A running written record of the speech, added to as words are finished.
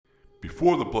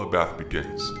Before the bloodbath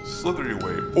begins, slither your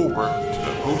way over to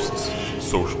the host's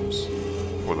socials.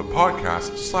 For the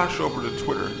podcast, slash over to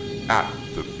Twitter at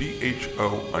the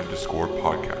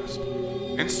BHO_podcast.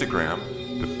 Instagram,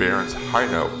 the Barrens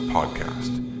Hideout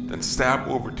Podcast. Then stab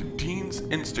over to Dean's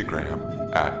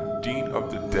Instagram at Dean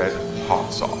of the Dead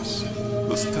Hot Sauce.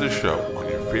 Listen to the show on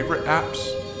your favorite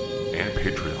apps and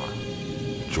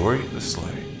Patreon. Enjoy the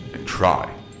sleigh and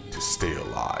try to stay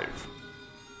alive.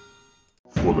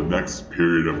 For the next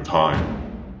period of time,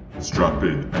 strap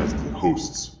in as the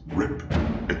hosts rip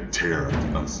and tear at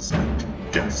the unsuspecting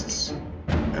guests,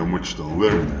 in which they'll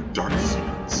learn their dark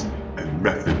secrets and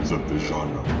methods of the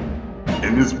genre.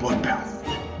 In this bloodbath,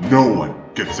 no one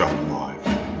gets out alive.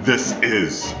 This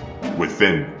is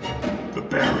Within the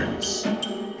Barrens.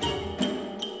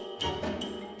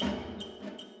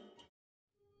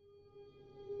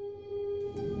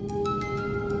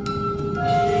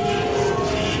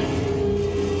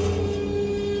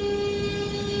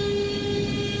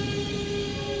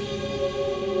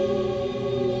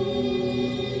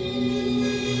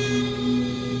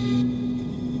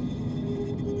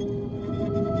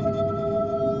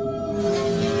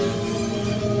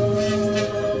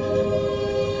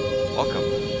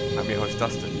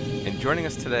 Joining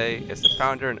us today is the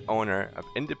founder and owner of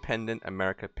Independent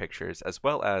America Pictures, as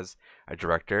well as a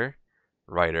director,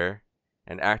 writer,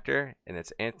 and actor, and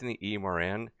it's Anthony E.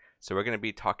 Moran. So we're going to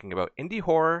be talking about indie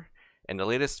horror and the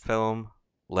latest film,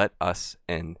 Let Us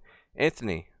In.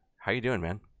 Anthony, how you doing,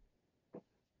 man?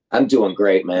 I'm doing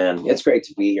great, man. It's great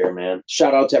to be here, man.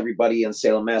 Shout out to everybody in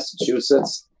Salem,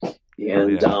 Massachusetts.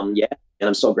 And and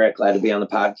I'm so glad to be on the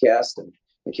podcast, and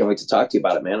I can't wait to talk to you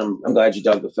about it, man. I'm glad you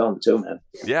dug the film too, man.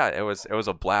 Yeah, it was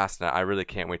a blast, and I really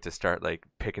can't wait to start like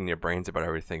picking your brains about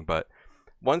everything. But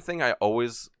one thing I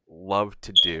always love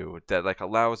to do that like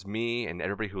allows me and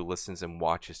everybody who listens and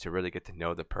watches to really get to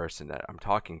know the person that I'm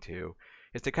talking to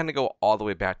is to kind of go all the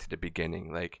way back to the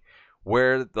beginning, like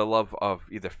where the love of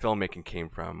either filmmaking came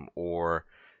from or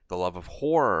the love of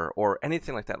horror or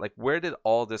anything like that. Like where did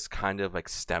all this kind of like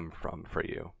stem from for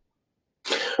you?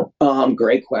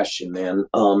 Great question, man.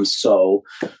 So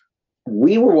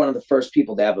we were one of the first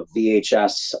people to have a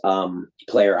VHS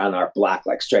player on our block,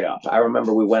 like straight up. I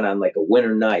remember we went on like a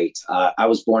winter night. I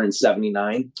was born in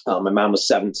 79. My mom was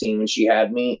 17 when she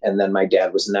had me, and then my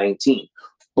dad was 19.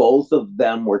 Both of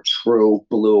them were true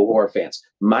blue horror fans.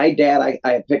 My dad,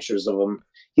 I have pictures of him.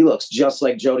 He looks just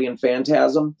like Jody and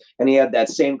Phantasm, and he had that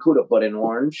same Cuda but in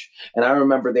orange. And I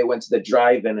remember they went to the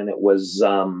drive-in, and it was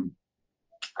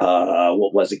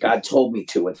what was it? God Told Me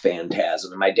To with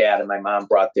Phantasm. And my dad and my mom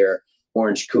brought their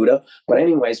orange Cuda. But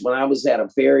anyways, when I was at a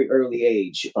very early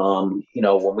age,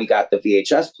 when we got the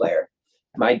VHS player,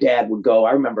 my dad would go.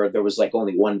 I remember there was like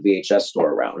only one VHS store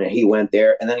around, and he went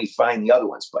there, and then he'd find the other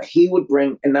ones. But he would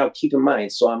bring, and now keep in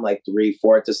mind, so I'm like 3,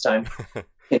 4 at this time,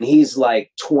 and he's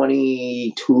like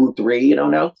 22, 3,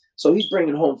 now. So he's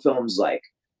bringing home films like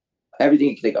everything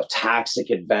you can think of,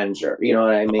 Toxic Avenger, you know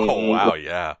what I mean? Oh, wow,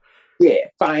 yeah. Yeah,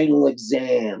 Final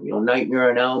Exam,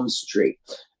 Nightmare on Elm Street.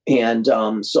 And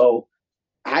so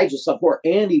I just love horror.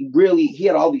 And he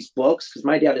had all these books, because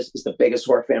my dad is the biggest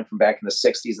horror fan from back in the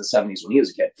 60s and 70s when he was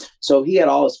a kid. So he had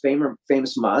all his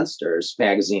famous monsters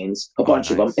magazines, a bunch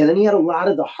of them. And then he had a lot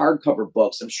of the hardcover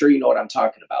books. I'm sure you know what I'm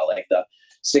talking about, like the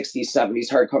 60s,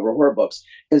 70s hardcover horror books.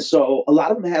 And so a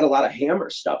lot of them had a lot of Hammer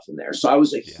stuff in there. So I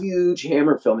was a huge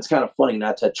Hammer film. It's kind of funny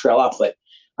not to trail off, but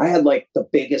I had like the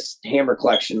biggest Hammer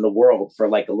collection in the world for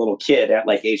like a little kid at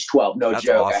like age 12. No That's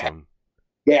joke. Awesome.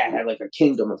 I had like a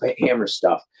kingdom of Hammer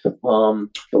stuff. But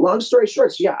long story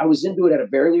short, so I was into it at a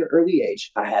very early age.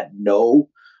 I had no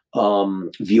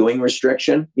viewing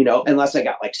restriction, unless I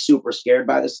got like super scared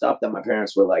by the stuff. Then my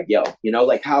parents were like, yo,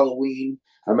 like Halloween.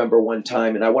 I remember one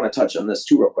time, and I want to touch on this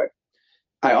too real quick.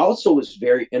 I also was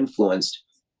very influenced.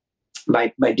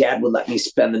 My dad would let me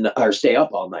stay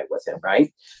up all night with him,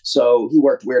 right? So he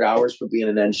worked weird hours for being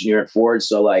an engineer at Ford.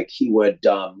 So like he would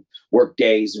work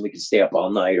days, and we could stay up all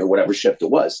night or whatever shift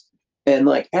it was. And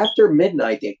like after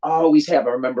midnight, they always have. I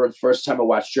remember the first time I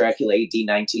watched Dracula AD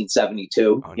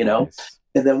 1972. Nice.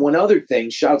 And then one other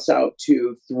thing, shouts out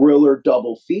to Thriller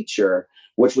Double Feature,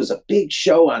 which was a big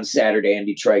show on Saturday in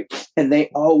Detroit, and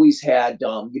they always had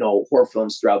horror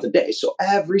films throughout the day. So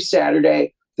every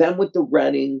Saturday, then with the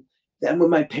renting. Then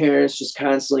with my parents just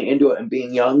constantly into it and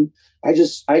being young, I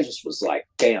just was like,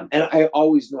 damn. And I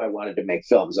always knew I wanted to make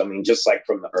films. I mean, just like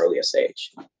from the earliest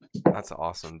age. That's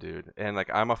awesome, dude. And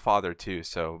like I'm a father too,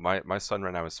 so my son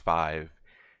right now is 5,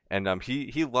 and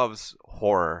he loves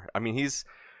horror. I mean,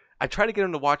 I try to get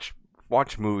him to watch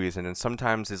watch movies, and then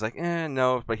sometimes he's like,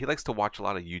 no, but he likes to watch a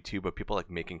lot of YouTube of people like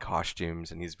making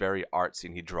costumes, and he's very artsy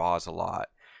and he draws a lot.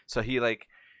 So he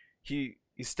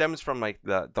stems from like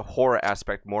the horror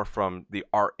aspect more from the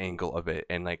art angle of it,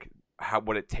 and like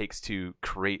what it takes to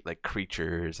create like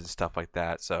creatures and stuff like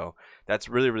that. So that's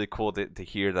really, really cool to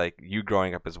hear, like you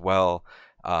growing up as well,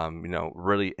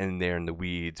 really in there in the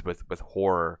weeds with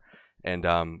horror. And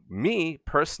me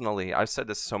personally, I've said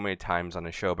this so many times on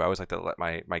the show, but I always like to let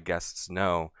my guests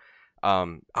know,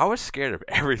 I was scared of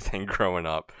everything growing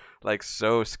up, like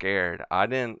so scared. I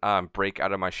didn't break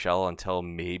out of my shell until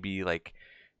maybe like,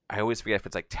 I always forget if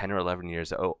it's like 10 or 11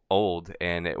 years old,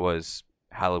 and it was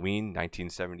Halloween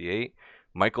 1978.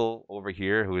 Michael over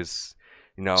here, who is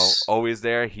always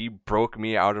there, he broke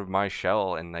me out of my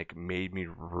shell and like made me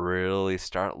really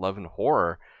start loving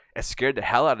horror. It scared the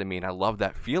hell out of me, and I love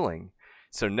that feeling.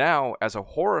 So now, as a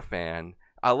horror fan,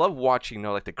 I love watching,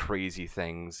 like the crazy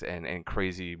things and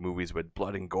crazy movies with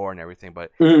blood and gore and everything.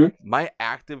 But my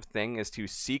active thing is to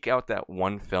seek out that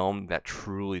one film that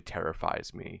truly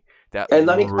terrifies me, that and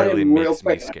let me really makes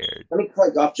me scared. Let me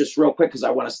click off just real quick because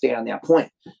I want to stay on that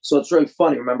point. So it's really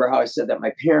funny. Remember how I said that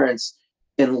my parents,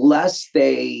 unless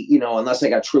I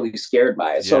got truly scared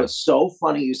by it. Yeah. So it's so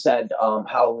funny you said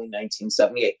Halloween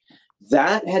 1978.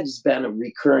 That has been a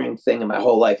recurring thing in my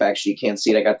whole life. Actually, you can't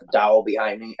see it. I got the doll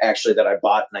behind me, actually, that I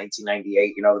bought in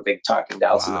 1998. The big talking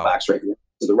dolls in the box right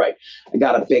to the right. I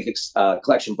got a big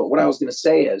collection. But what I was going to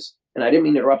say is, and I didn't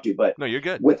mean to interrupt you, but no, you're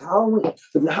good. With Halloween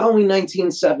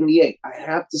 1978, I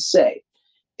have to say,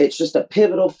 it's just a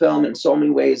pivotal film in so many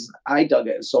ways. I dug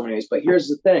it in so many ways. But here's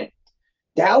the thing.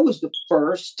 That was the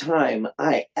first time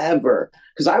I ever,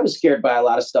 because I was scared by a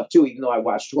lot of stuff too, even though I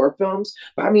watched horror films.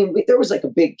 But I mean, there was like a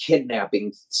big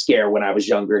kidnapping scare when I was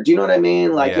younger. Do you know what I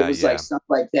mean? Like it was like stuff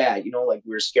like that, like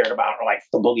we were scared about, like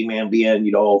the boogeyman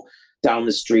being, down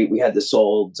the street. We had this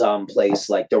old place,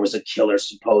 like there was a killer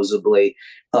supposedly,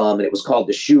 and it was called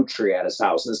the Shoe Tree at his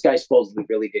house. And this guy supposedly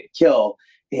really did kill.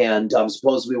 And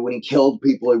supposedly when he killed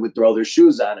people, he would throw their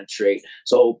shoes on a tree.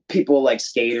 So people like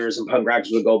skaters and punk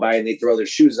rockers would go by and they'd throw their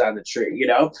shoes on the tree,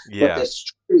 Yeah. But this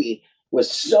tree was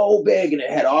so big and it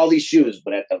had all these shoes,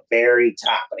 but at the very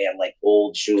top, it had like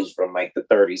old shoes from like the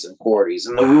 30s and 40s.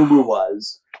 And the rumor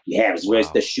was, it was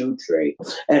the Shoe Tree.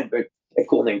 And a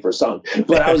cool name for a song.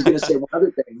 But I was going to say one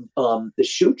other thing. The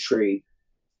Shoe Tree,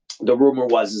 the rumor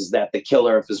is that the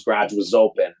killer, if his garage was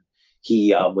open,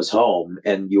 he was home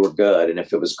and you were good. And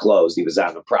if it was closed, he was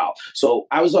on the prowl. So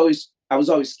I was always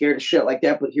scared of shit like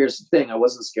that. But here's the thing. I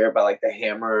wasn't scared by like the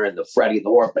Hammer and the Freddy, the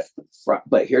horror.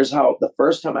 But here's how the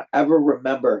first time I ever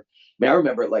remember, I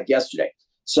remember it like yesterday.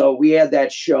 So we had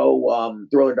that show,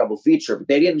 Thriller Double Feature, but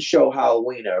they didn't show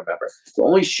Halloween, I remember. The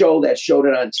only show that showed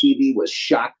it on TV was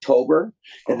Shocktober.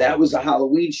 And that was a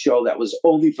Halloween show that was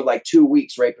only for like 2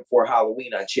 weeks right before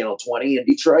Halloween on Channel 20 in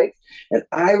Detroit. And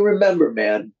I remember,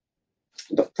 man,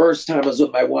 the first time I was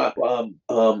with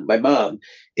my mom,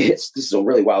 this is a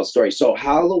really wild story. So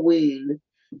Halloween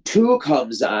 2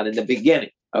 comes on in the beginning,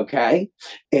 okay?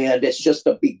 And it's just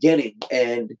the beginning.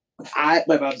 And my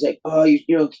mom's like, oh,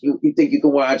 you think you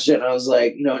can watch it? And I was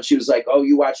like, and she was like, oh,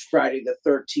 you watched Friday the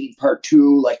 13th part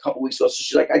 2 like a couple weeks ago. So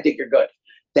she's like, I think you're good.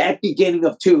 That beginning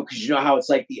of 2, because you know how it's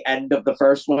like the end of the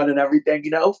first one and everything,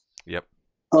 Yep.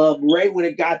 Right when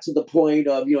it got to the point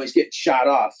of, he's getting shot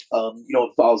off,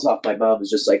 it falls off. My mom was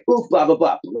just like, ooh, blah, blah,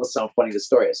 blah. But let's see how funny the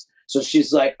story is. So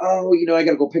she's like, oh, I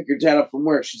got to go pick your dad up from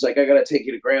work. She's like, I got to take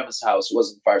you to grandma's house. It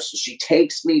wasn't far. So she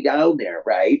takes me down there,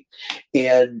 right?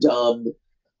 And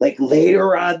like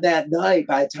later on that night,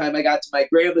 by the time I got to my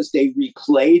grandma's, they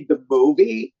replayed the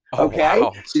movie. Okay. Oh,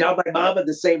 wow. So now my mom on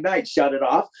the same night shut it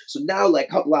off. So now, like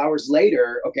a couple hours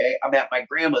later, okay, I'm at my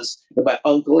grandma's and my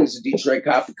uncle, he's a Detroit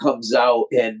cop, comes out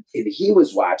and he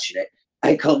was watching it.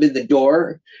 I come in the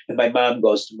door and my mom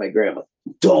goes to my grandma,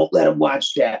 don't let him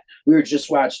watch that. We were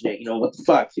just watching it. What the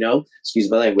fuck,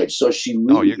 excuse my language. So she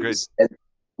leaves. Oh, you're good.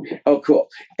 Oh, cool.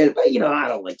 And, but, I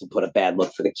don't like to put a bad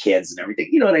look for the kids and everything.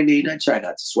 You know what I mean? I try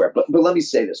not to swear. But let me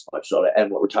say this much so to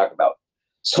end what we're talking about.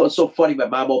 So it's so funny. My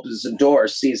mom opens the door,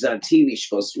 sees it on TV. She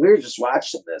goes, we were just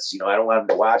watching this. I don't want him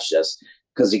to watch this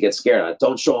because he gets scared.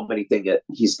 Don't show him anything that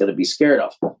he's going to be scared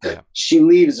of. Yeah. She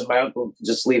leaves and my uncle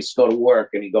just leaves to go to work.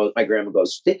 And my grandma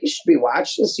goes, think you should be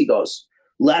watching this? He goes,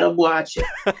 let him watch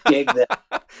it. Dig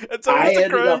that. It's always the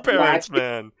grandparents,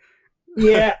 man.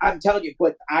 Yeah, I'm telling you.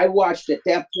 But I watched at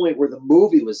that point where the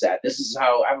movie was at. This is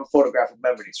how I have a photographic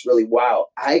memory. It's really wild.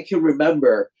 I can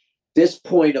remember this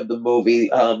point of the movie.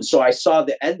 So I saw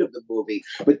the end of the movie,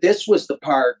 but this was the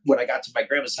part when I got to my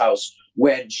grandma's house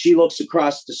when she looks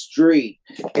across the street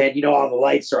and, you know, all the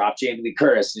lights are off, Jamie Lee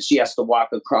Curtis, and she has to walk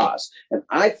across. And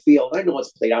I know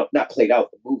it's played out, not played out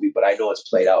in the movie, but I know it's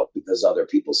played out because other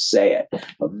people say it.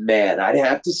 But man, I'd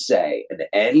have to say, in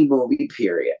any movie,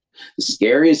 period, the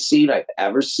scariest scene I've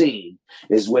ever seen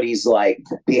is when he's like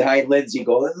behind Lindsay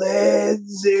going,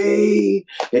 Lindsay,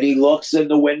 and he looks in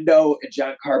the window and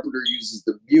John Carpenter uses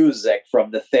the music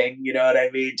from The Thing, you know what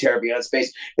I mean? Terror Beyond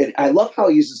Space. And I love how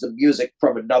he uses the music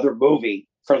from another movie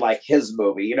for like his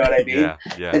movie, you know what I mean?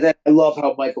 Yeah. And then I love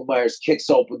how Michael Myers kicks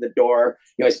open the door,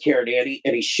 you know, he's carrying Annie,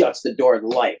 and he shuts the door in the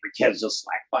light. The kid's just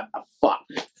like, what the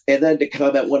fuck? And then to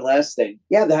comment one last thing,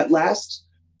 yeah, that last,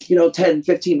 you know, 10,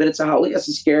 15 minutes of Halloween, that's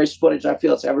the scariest footage I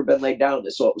feel it's ever been laid down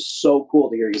to. So it was so cool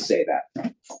to hear you say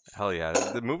that. Hell yeah.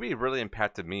 The movie really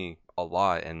impacted me a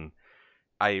lot, and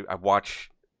I watch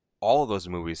all of those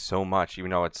movies so much,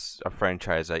 even though it's a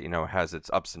franchise that, you know, has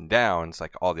its ups and downs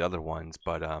like all the other ones.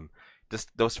 But just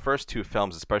those first two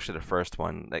films, especially the first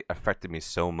one, they affected me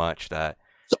so much that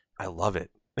I love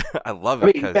it. I love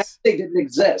it because they didn't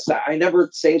exist. I never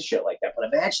say shit like that,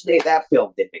 but imagine that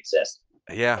film didn't exist.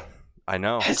 Yeah, I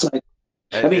know. It's like,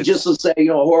 I mean, just to say, you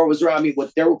know, horror was around. I mean,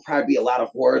 there would probably be a lot of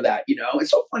horror that, you know,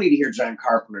 it's so funny to hear John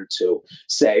Carpenter too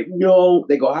say, you know,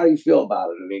 they go, how do you feel about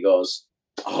it? And he goes,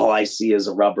 all I see is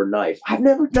a rubber knife. I've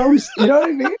never noticed, you know what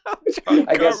I mean?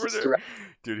 I guess it's direct.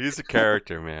 Dude, he's a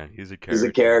character, man. He's a character. He's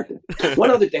a character.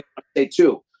 One other thing I want to say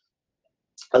too,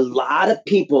 a lot of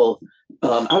people,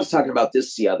 I was talking about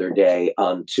this the other day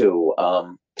too,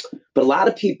 but a lot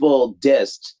of people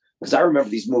dissed, because I remember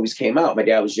these movies came out. My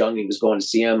dad was young, and he was going to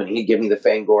see them, and he'd give me the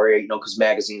Fangoria, you know, because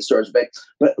magazine stores. But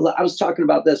I was talking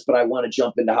about this, but I want to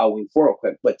jump into Halloween 4 real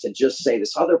quick. But to just say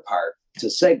this other part, to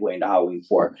segue into Halloween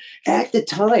 4, at the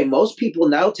time, most people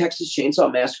now, Texas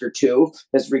Chainsaw Massacre 2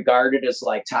 is regarded as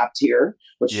like top tier,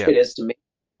 which it is to me.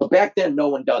 But back then, no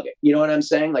one dug it. You know what I'm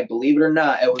saying? Like, believe it or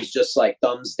not, it was just like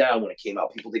thumbs down when it came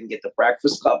out. People didn't get the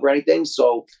Breakfast Club or anything.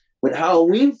 So when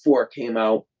Halloween 4 came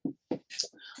out,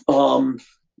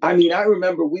 I mean, I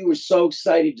remember we were so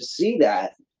excited to see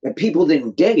that, and people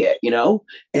didn't dig it, you know?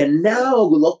 And now,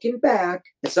 looking back,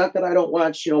 it's not that I don't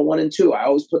watch, you know, 1 and 2. I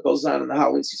always put those on in the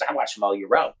Halloween season. I watch them all year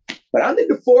round. But I'm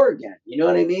into 4 again, you know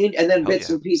what I mean? And then bits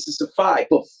and pieces of 5.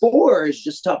 But 4 is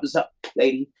just tough as up.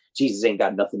 Lady, Jesus ain't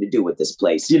got nothing to do with this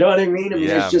place. You know what I mean? I mean,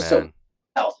 it's just so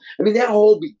else. I mean, that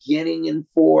whole beginning in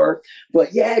 4.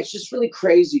 But yeah, it's just really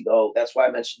crazy, though. That's why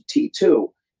I mentioned T2.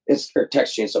 Or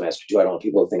Texas Chainsaw Massacre 2. I don't want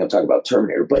people to think I'm talking about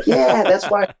Terminator. But yeah, that's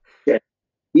why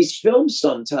these films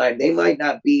sometimes, they might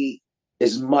not be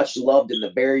as much loved in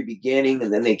the very beginning,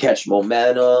 and then they catch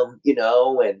momentum, you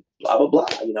know, and blah, blah, blah,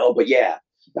 you know. But yeah,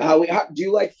 how do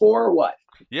you like 4 or what?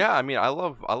 Yeah, I mean, I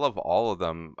love all of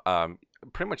them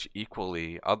pretty much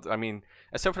equally. I mean,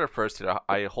 except for the first two,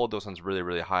 I hold those ones really,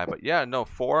 really high. But yeah, no,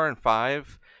 4 and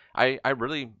 5, I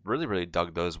really, really, really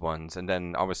dug those ones. And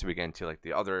then obviously we get into like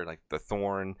the other, like the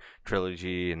Thorn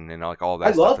trilogy and like all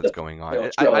that stuff that's going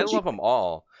on. I love them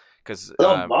all because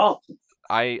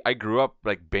I grew up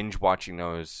like binge watching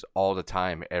those all the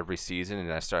time, every season,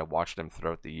 and I started watching them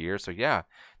throughout the year. So yeah,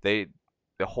 they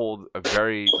hold a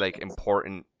very like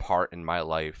important part in my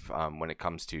life when it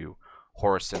comes to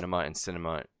horror cinema and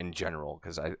cinema in general,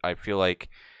 because I feel like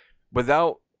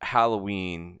without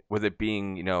Halloween, with it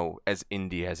being, you know, as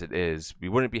indie as it is, we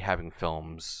wouldn't be having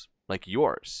films like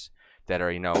yours that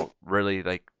are, you know, really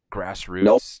like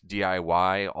grassroots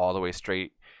DIY all the way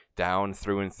straight down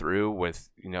through and through, with,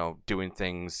 you know, doing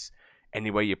things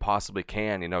any way you possibly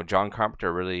can. You know, John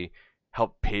Carpenter really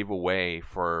helped pave a way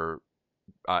for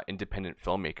independent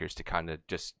filmmakers to kind of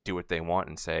just do what they want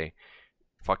and say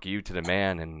fuck you to the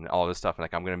man and all this stuff, and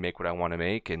like, I'm gonna make what I want to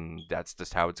make, and that's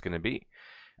just how it's gonna be.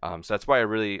 So that's why I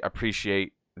really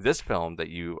appreciate this film that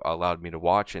you allowed me to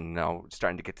watch, and now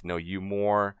starting to get to know you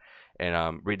more,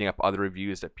 and reading up other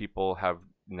reviews that people have,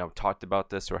 you know, talked about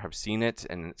this or have seen it,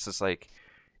 and it's just like,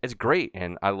 it's great,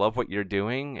 and I love what you're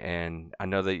doing. And I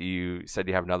know that you said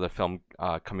you have another film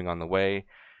coming on the way.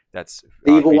 That's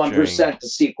the Evil 1%, the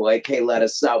sequel, AK Let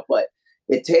Us Out, but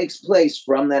it takes place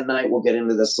from that night. We'll get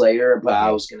into this later, but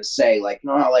I was going to say, like,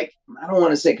 no, like, I don't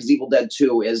want to say, because Evil Dead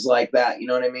 2 is like that, you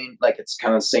know what I mean? Like, it's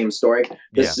kind of the same story.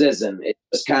 This isn't. It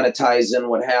just kind of ties in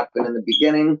what happened in the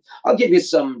beginning. I'll give you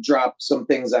some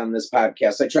things on this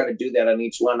podcast. I try to do that on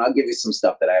each one. I'll give you some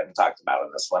stuff that I haven't talked about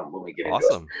in this one when we get into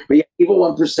it. But yeah, Evil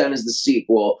 1% is the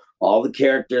sequel. All the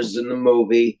characters in the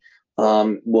movie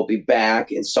will be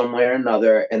back in some way or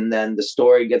another, and then the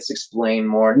story gets explained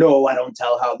more. No, I don't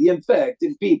tell how the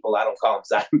infected people, I don't call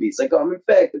them zombies, I call them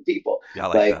infected people. Yeah,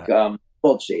 like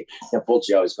Fulci. Yeah,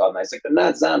 Fulci always called them nice, like, they're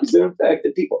not zombies, they're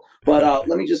infected people. But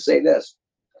let me just say this.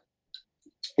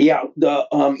 Yeah, the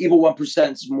Evil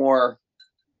 1% is more,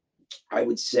 I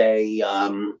would say,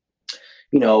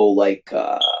 like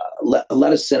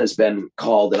Let Us Sin has been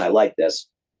called, and I like this,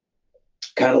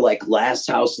 kind of like Last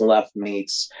House on the Left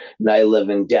meets Night of the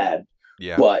Living Dead,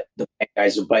 Yeah. but the bad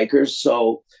guys are bikers.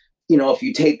 So, if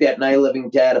you take that Night of the Living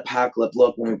Dead apocalypse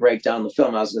look when we break down the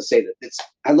film, I was going to say that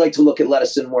I'd like to look at Let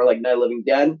Us In more like Night of the Living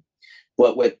Dead,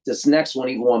 but with this next one,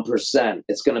 Evil 1%,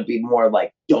 it's going to be more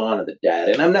like Dawn of the Dead.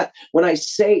 And I'm not, when I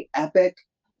say epic,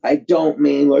 I don't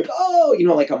mean like, oh,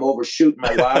 like I'm overshooting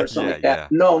my wad or something like that.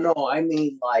 Yeah. No, I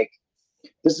mean like,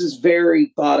 this is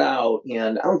very thought out,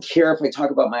 and I don't care if I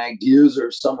talk about my ideas or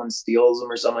if someone steals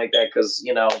them or something like that, because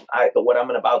what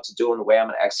I'm about to do and the way I'm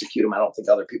going to execute them, I don't think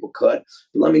other people could.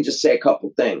 But let me just say a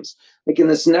couple things. Like in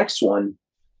this next one,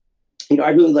 I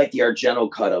really like the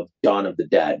Argento cut of Dawn of the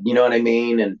Dead. You know what I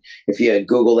mean? And if you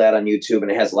Google that on YouTube,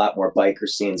 and it has a lot more biker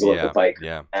scenes, a look at biker.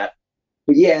 Yeah.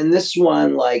 But yeah, in this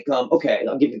one, like, okay,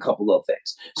 I'll give you a couple little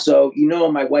things. So,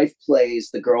 my wife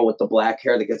plays the girl with the black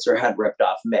hair that gets her head ripped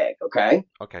off, Meg. Okay.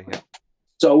 Okay. Yeah.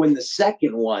 So in the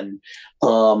second one,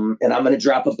 and I'm going to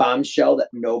drop a bombshell that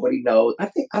nobody knows. I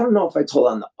don't know if I told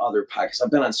on the other podcast. I've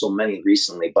been on so many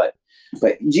recently, but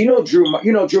do you know Drew?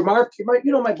 Drew Mark.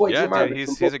 My boy. Yeah, Drew Mark. dude,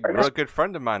 he's a real good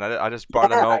friend of mine. I just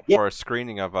brought him out for a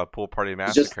screening of a Pool Party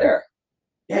Massacre. Just there.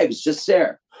 Yeah, he was just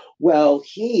there. Well,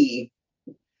 he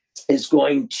is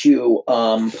going to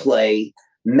play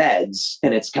Meds,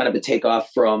 and it's kind of a takeoff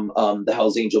from the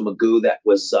Hell's Angel Magoo that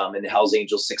was in Hell's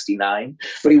Angel 69.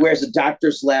 But he wears a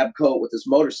doctor's lab coat with his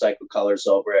motorcycle colors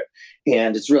over it,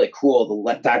 and it's really cool.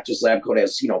 The doctor's lab coat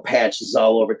has patches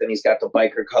all over it. Then he's got the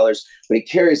biker colors, but he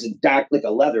carries like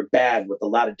a leather bag with a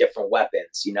lot of different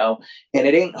weapons, and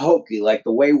it ain't hokey like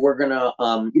the way we're gonna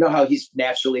how he's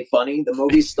naturally funny. The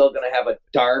movie's still gonna have a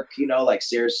dark, like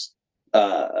serious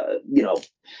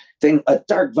thing, a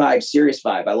dark vibe, serious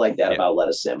vibe. I like that about Let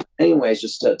Us In. Anyways,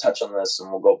 just to touch on this and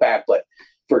we'll go back. But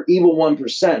for Evil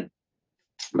 1%,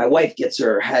 my wife gets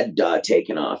her head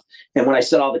taken off. And when I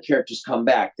said all the characters come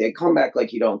back, they come back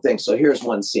like you don't think. So here's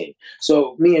one scene.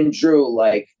 So me and Drew,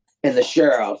 and the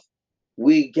sheriff,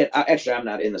 we get, actually, I'm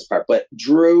not in this part, but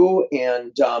Drew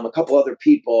and a couple other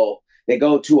people, they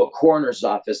go to a coroner's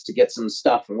office to get some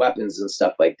stuff and weapons and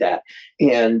stuff like that.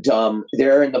 And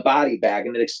they're in the body bag,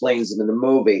 and it explains them in the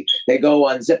movie. They go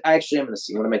unzip. Actually, I'm going to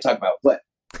see. What am I talking about? But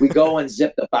we go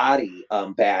unzip the body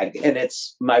bag, and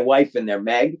it's my wife in there,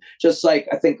 Meg. Just like,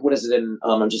 I think, what is it in,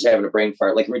 I'm just having a brain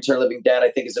fart. Like Return of the Living Dead,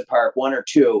 I think is it part 1 or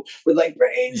 2, with like,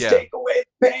 brains take away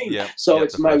the pain. Yeah. So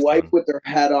it's my wife with her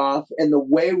head off, and the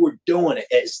way we're doing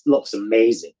it looks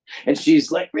amazing. And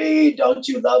she's like, Reed, don't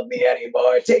you love me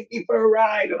anymore? Take me for a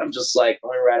ride. And I'm just like,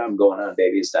 all right, I'm going on,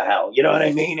 baby, it's to hell. You know what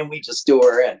I mean? And we just do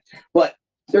her in. But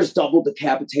there's double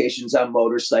decapitations on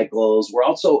motorcycles. We're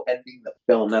also ending the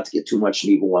film, not to get too much in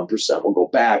Evil 1%. We'll go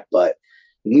back, but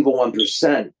in Evil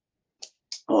 1%,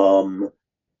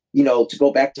 to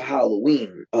go back to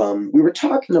Halloween, we were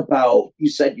talking about, you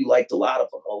said you liked a lot of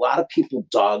them. A lot of people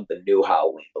dog the new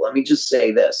Halloween. But let me just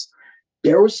say this.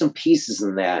 There were some pieces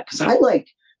in that, because I like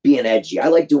being edgy. I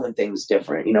like doing things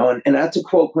different, and not to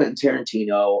quote Quentin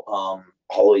Tarantino,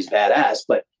 always badass,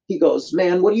 but he goes,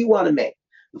 man, what do you want to make?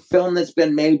 A film that's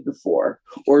been made before,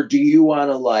 or do you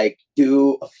want to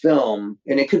do a film,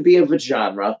 and it could be of a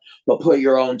genre, but put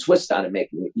your own twist on it,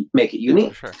 make it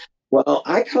unique? Sure. Well,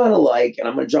 I kind of like, and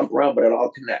I'm going to jump around, but it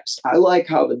all connects. I like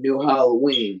how the new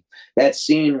Halloween, that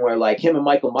scene where him and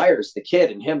Michael Myers, the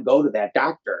kid, and him go to that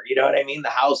doctor, you know what I mean? The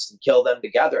house, and kill them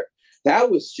together.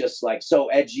 That was just so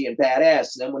edgy and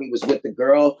badass. And then when he was with the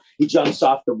girl, he jumps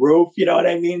off the roof, you know what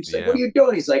I mean? She's like, what are you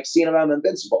doing? He's like, seeing if I'm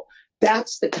invincible.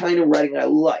 That's the kind of writing I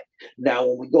like. Now,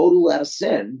 when we go to Let Us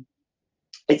In,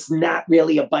 it's not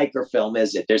really a biker film,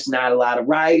 is it? There's not a lot of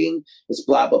riding. It's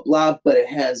blah, blah, blah. But it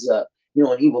has, an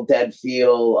Evil Dead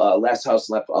feel, Last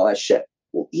House Left, all that shit.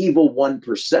 Well, Evil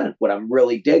 1%, what I'm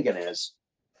really digging is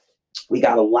we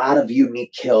got a lot of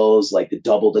unique kills, like the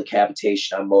double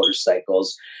decapitation on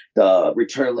motorcycles, the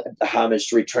homage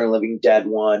to Return of the Living Dead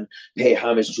one, pay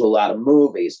homage to a lot of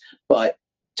movies. But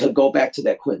to go back to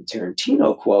that Quentin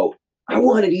Tarantino quote, I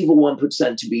wanted Evil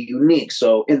 1% to be unique.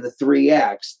 So in the 3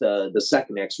 acts, the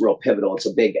second act's real pivotal. It's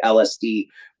a big LSD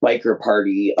biker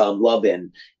party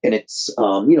love-in. And it's,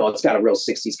 it's got a real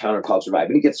 60s counterculture vibe.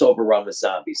 And it gets overrun with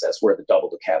zombies. That's where the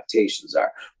double decapitations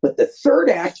are. But the third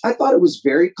act, I thought it was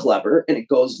very clever. And it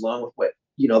goes along with what,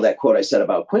 that quote I said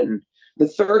about Quentin. The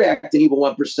third act in Evil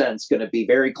 1% is going to be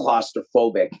very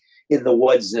claustrophobic in the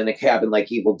woods in a cabin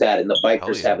like Evil Dead, and the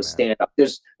bikers have a stand up.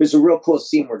 There's a real close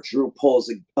scene where Drew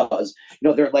pulls,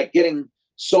 they're getting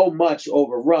so much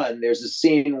overrun. There's a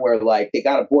scene where like they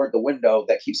got to board the window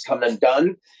that keeps coming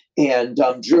undone, and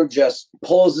Drew just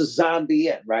pulls a zombie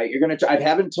in. Right, you're gonna. I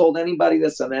haven't told anybody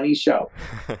this on any show,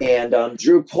 and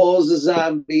Drew pulls a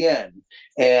zombie in.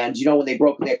 And you know, when they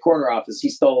broke in that corner office, he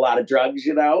stole a lot of drugs,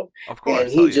 you know, Of course,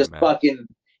 and he just fucking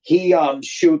he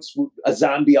shoots a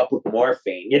zombie up with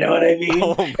morphine. You know what I mean?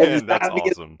 Oh man, and the that's zombie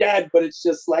awesome. is dead, but it's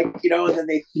just like, you know, and then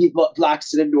he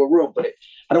locks it into a room. But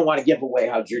I don't want to give away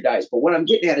how Drew dies. But what I'm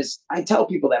getting at is, I tell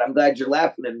people that I'm glad you're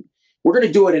laughing, and we're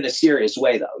gonna do it in a serious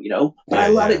way, though, you know. But I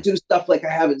let it do stuff like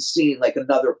I haven't seen, like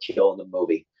another kill in the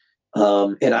movie.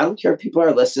 And I don't care if people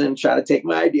are listening, try to take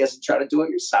my ideas and try to do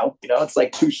it yourself. You know, it's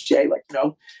like touche, like, you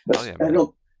know, I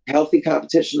know healthy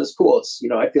competition is cool. It's, you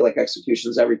know, I feel like execution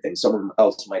is everything. Someone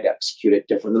else might execute it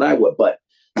different than I would, but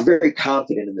I'm very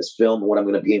confident in this film and what I'm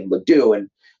going to be able to do. And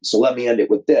so let me end it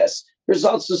with this. There's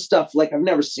also stuff like I've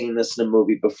never seen this in a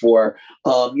movie before.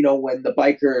 You know, when the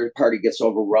biker party gets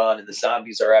overrun and the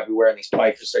zombies are everywhere and these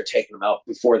bikers are taking them out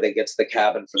before they get to the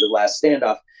cabin for the last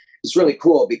standoff. It's really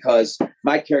cool because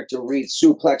my character Reed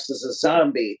suplexes a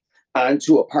zombie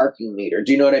onto a parking meter.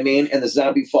 Do you know what I mean? And the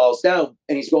zombie falls down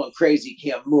and he's going crazy,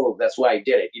 can't move. That's why I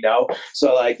did it, you know?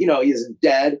 So like, you know, he isn't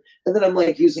dead. And then I'm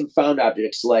like using found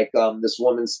objects like this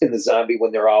woman's in the zombie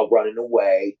when they're all running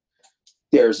away.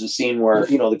 There's a scene where,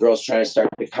 you know, the girl's trying to start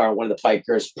the car and one of the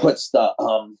bikers puts the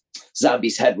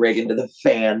zombie's head rig into the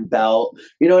fan belt.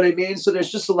 You know what I mean? So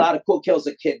there's just a lot of cool kills.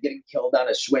 A kid getting killed on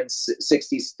a Schwinn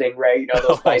 60 Stingray, you know,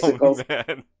 those bicycles.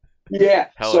 Man. Yeah.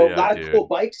 So yeah, a lot of cool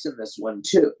bikes in this one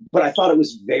too. But I thought it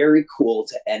was very cool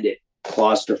to end it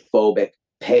claustrophobic,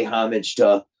 pay homage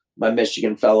to my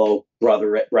Michigan fellow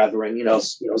brethren, you know,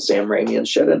 Sam Raimi and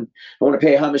shit. And I want to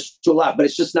pay homage to a lot, but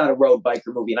it's just not a road biker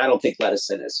movie. And I don't think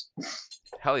Lettuce-In is.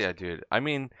 Hell yeah, dude. I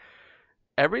mean,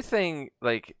 everything,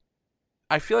 like,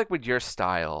 I feel like with your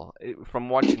style, from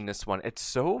watching this one, it's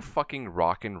so fucking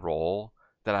rock and roll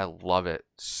that I love it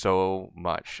so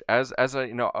much. As a,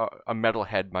 you know, a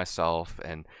metalhead myself,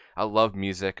 and I love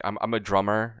music. I'm a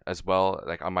drummer as well,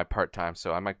 like on my part time,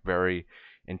 so I'm like very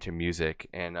into music.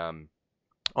 And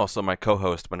also my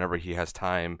co-host, whenever he has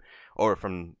time, or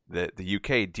from the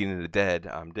UK, Dean of the Dead,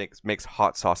 makes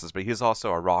hot sauces, but he's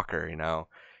also a rocker, you know.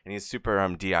 And he's super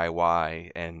DIY,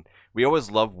 and we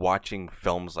always love watching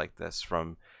films like this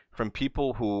from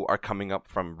people who are coming up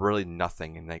from really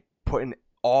nothing and like putting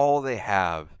all they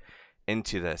have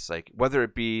into this. Like whether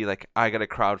it be like, I got to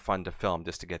crowdfund a film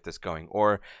just to get this going,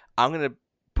 or I'm gonna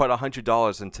put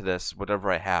 $100 into this,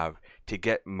 whatever I have, to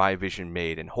get my vision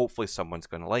made, and hopefully someone's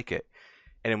gonna like it.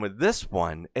 And with this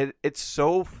one, it's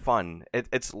so fun.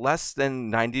 It's less than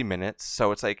 90 minutes,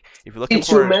 so it's like if you're looking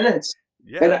for 2 minutes.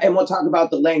 Yeah. And we'll talk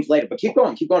about the length later, but keep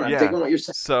going. I'm taking what you're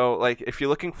saying. So, like, if you're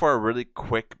looking for a really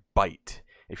quick bite,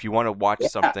 if you want to watch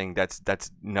something that's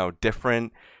you know,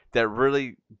 different, that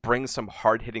really brings some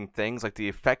hard-hitting things, like the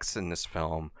effects in this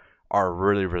film are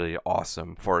really, really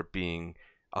awesome for it being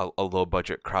a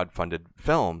low-budget crowdfunded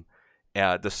film.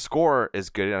 The score is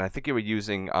good, and I think you were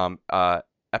using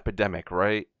Epidemic,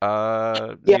 right?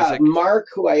 Music. Mark,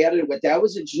 who I edited with, that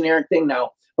was a generic thing.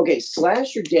 Now, okay,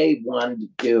 Slasher Dave wanted to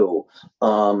do.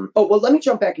 Let me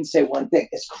jump back and say one thing.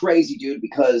 It's crazy, dude,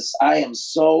 because I am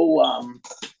so.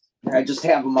 I just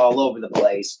have them all over the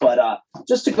place. But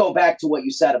just to go back to what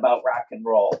you said about rock and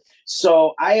roll,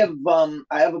 so I have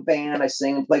a band. I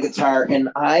sing and play guitar, and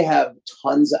I have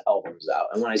tons of albums out.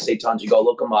 And when I say tons, you go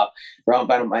look them up.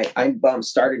 I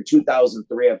started in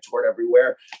 2003. I've toured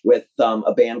everywhere with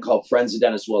a band called Friends of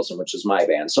Dennis Wilson, which is my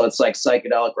band. So it's like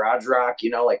psychedelic garage rock, you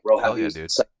know, like real heavy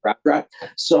rock.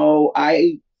 So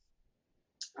I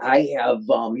have,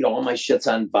 you know, all my shit's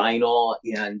on vinyl,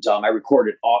 and I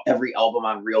recorded every album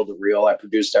on reel to reel. I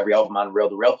produced every album on reel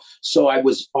to reel. So I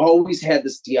always had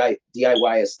this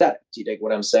DIY aesthetic. Do you dig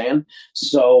what I'm saying?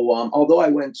 So although I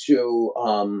went to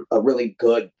a really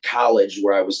good college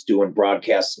where I was doing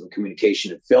broadcast and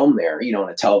communication and film there, you know, in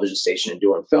a television station and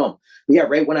doing film. But yeah,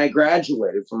 right when I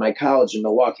graduated from my college in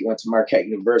Milwaukee, went to Marquette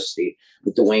University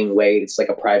with Dwayne Wade. It's like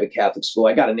a private Catholic school.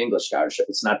 I got an English scholarship.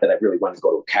 It's not that I really wanted to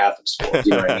go to a Catholic school. Do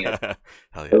you know what I mean?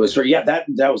 It was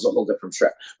that was a whole different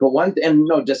trip. But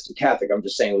no, just a Catholic. I'm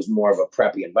just saying it was more of a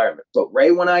preppy environment. But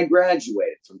right when I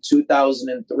graduated from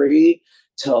 2003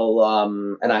 till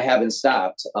and I haven't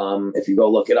stopped. If you go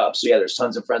look it up. So yeah, there's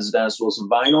tons of Friends of Dennis Wilson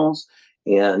vinyls.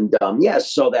 And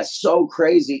so that's so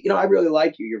crazy. You know, I really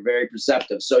like you. You're very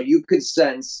perceptive. So you could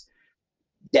sense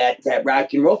that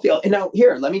rock and roll feel. And now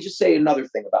here, let me just say another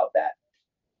thing about that.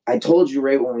 I told you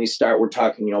right when we're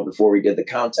talking, you know, before we did the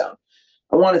countdown,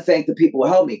 I want to thank the people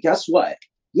who helped me. Guess what?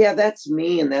 Yeah, that's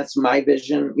me. And that's my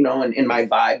vision, you know, and my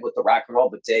vibe with the rock and roll,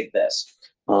 but dig this.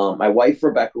 My wife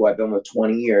Rebecca, who I've been with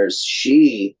 20 years,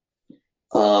 she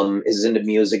is into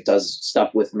music, does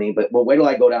stuff with me. But wait till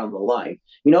I go down the line.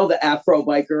 You know the Afro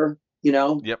biker, you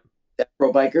know, Yep.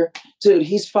 Afro biker, dude.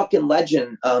 He's fucking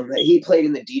legend. He played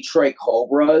in the Detroit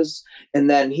Cobras, and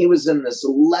then he was in this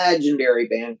legendary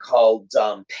band called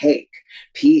Paik,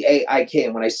 Paik.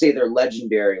 And when I say they're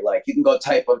legendary, like you can go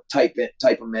type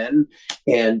them in,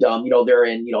 and they're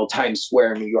in Times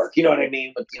Square in New York. You know what I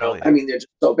mean? But Hell yeah. I mean they're just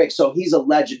so big. So he's a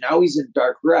legend. Now he's in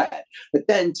Dark Red. But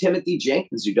then Timothy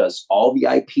Jenkins, who does all the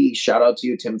IP, shout out to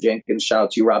you, Tim Jenkins. Shout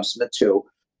out to you, Rob Smith too.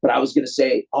 But I was going to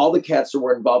say all the cats that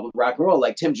were involved with rock and roll,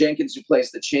 like Tim Jenkins, who plays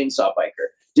the Chainsaw Biker.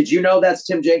 Did you know that's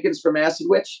Tim Jenkins from Acid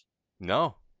Witch?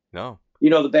 No. You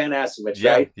know the band Acid Witch,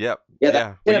 Yeah, right? yeah.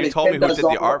 Yeah. When you told me Tim who does did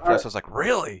all the art for this, I was like,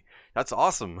 really? That's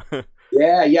awesome.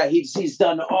 Yeah. He's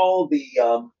done all the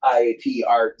IAP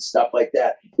art and stuff like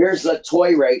that. Here's a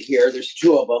toy right here. There's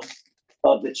two of them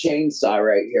of the chainsaw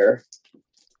right here.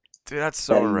 Dude, that's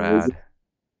so rad.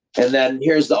 And then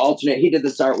here's the alternate. He did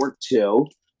this artwork too.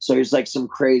 So here's like some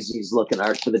crazies looking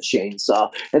art for the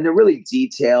chainsaw. And they're really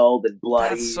detailed and bloody.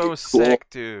 That's so cool. sick,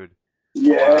 dude.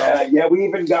 Yeah, Wow. yeah. We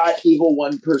even got Evil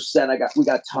 1%. We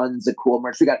got tons of cool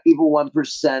merch. We got Evil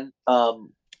 1%,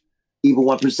 Evil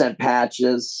 1%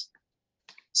 patches.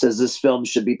 Says this film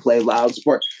should be played loud.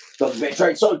 Support films.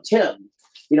 Right. So Tim,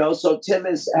 Tim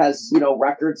has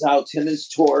records out. Tim is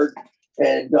toured,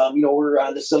 and we're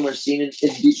on the similar scene in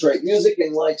Detroit music,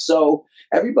 and like so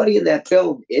everybody in that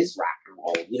film is rock and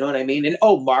roll. You know what I mean? And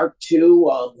Mark too,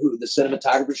 who the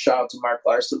cinematographer. Shout out to Mark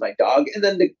Larson, my dog. And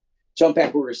then to jump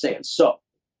back what we were saying. So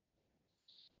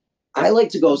I like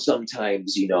to go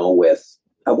sometimes,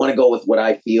 I want to go with what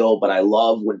I feel, but I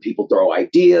love when people throw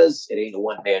ideas. It ain't a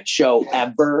one-man show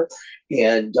ever.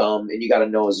 And you got to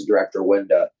know as a director when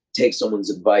to take someone's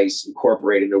advice,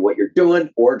 incorporate it into what you're doing,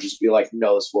 or just be like,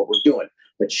 no, that's what we're doing.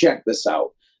 But check this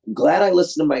out. I'm glad I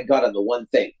listened to my gut on the one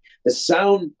thing. The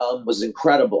sound was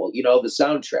incredible. The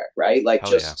soundtrack, right? Like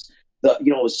Hell just it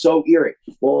was so eerie.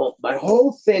 Well, my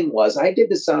whole thing was I did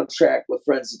the soundtrack with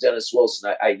friends of Dennis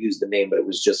Wilson. I used the name, but it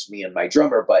was just me and my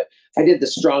drummer. But I did the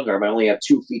Strong Arm. I only have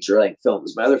 2 feature-length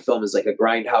films. My other film is like a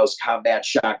grindhouse combat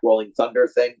shock rolling thunder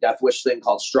thing, Death Wish thing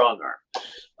called Strong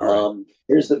Arm.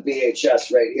 Here's the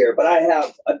VHS right here. But I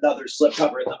have another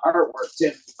slipcover in the artwork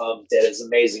Tim did. It's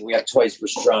amazing. We have toys for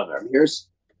Strong Arm. Here's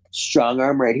Strong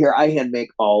Arm right here. I hand make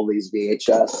all these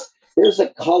VHS. Here's a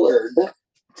colored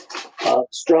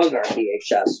Strong Arm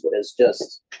VHS, but it's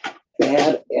just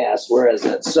badass. Where is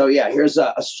it? So yeah, here's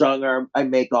a Strong Arm. I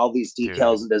make all these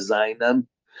decals and design them.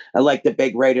 I like the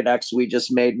big Rated X we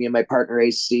just made, me and my partner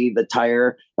AC, the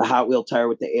Hot Wheel tire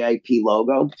with the AIP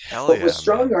logo. Hell but yeah, with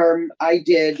Strong Arm, I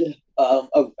did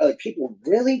people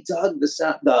really dug the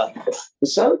sound,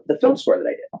 the film score that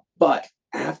I did. But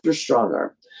after Strong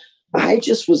Arm, I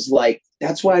just was like,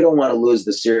 that's why I don't want to lose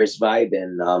the serious vibe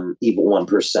in Evil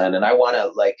 1%. And I want to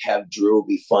like have Drew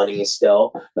be funny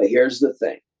still. But here's the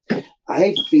thing.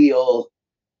 I feel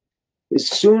as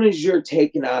soon as you're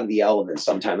taken out of the element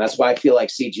sometime, that's why I feel like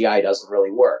CGI doesn't really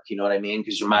work. You know what I mean?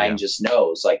 Because your mind just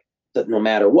knows like that no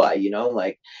matter what,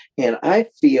 and I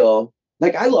feel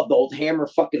like I love the old Hammer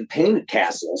fucking painted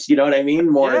castles. You know what I mean?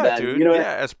 More than, dude.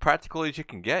 As practical as you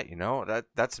can get,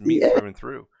 that's me through and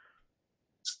through.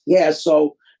 Yeah,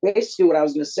 so basically what I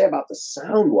was going to say about the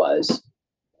sound was,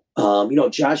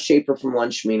 Josh Schaefer from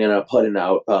Lunch Meat ended up putting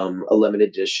out a limited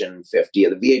edition 50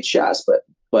 of the VHS,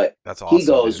 but that's awesome, he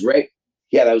goes, dude. right,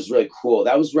 yeah, that was really cool.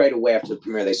 That was right away after the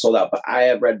premiere. They sold out, but I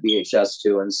have red VHS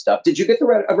too and stuff. Did you get the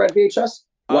red VHS?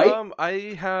 White?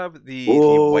 I have the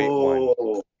white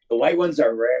one. The white ones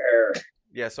are rare.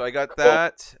 Yeah, so I got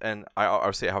that, and I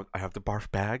obviously I have the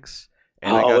barf bags,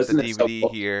 and I got the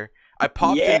DVD here. I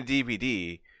popped in the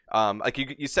DVD. Like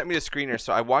you sent me the screener,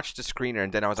 so I watched the screener,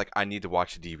 and then I was like, I need to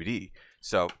watch the DVD.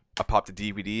 So I popped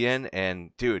the DVD in,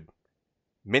 and dude,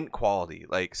 mint quality.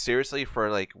 Like seriously, for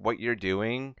like what you're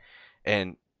doing,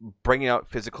 and bringing out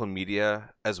physical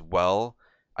media as well,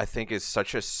 I think is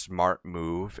such a smart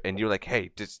move. And you're like, hey,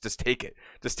 just take it,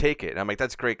 And I'm like,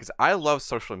 that's great because I love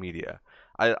social media.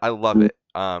 I love it.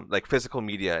 Like physical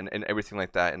media and everything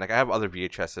like that. And like I have other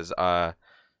VHSs.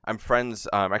 I'm friends,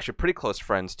 actually pretty close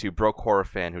friends to Broke Horror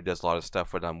Fan, who does a lot of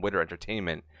stuff with Witter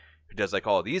Entertainment, who does like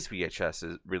all these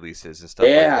VHS releases and stuff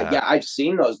like that. Yeah, I've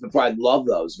seen those before. I love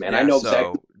those, man. Yeah, I know so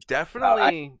exactly.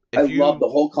 Definitely, I love the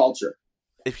whole culture.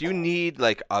 If you need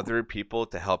like other people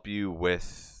to help you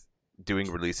with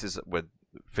doing releases with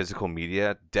physical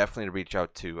media, definitely reach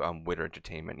out to Witter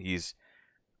Entertainment. He's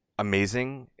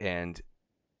amazing, and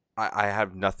I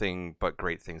have nothing but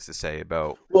great things to say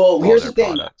about Well, all here's their the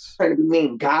thing. I'm products. trying to be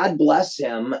mean. God bless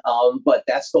him. But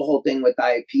that's the whole thing with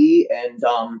IP. And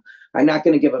I'm not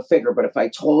going to give a figure, but if I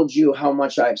told you how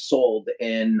much I've sold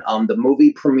in the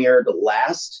movie premiered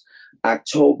last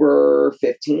October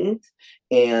 15th.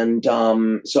 And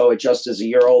so it just is a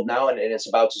year old now, and it's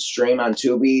about to stream on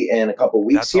Tubi in a couple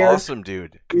weeks That's here. awesome,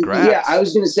 dude. Yeah, I Congrats.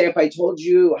 was going to say if I told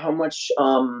you how much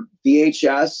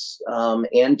VHS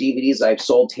and DVDs I've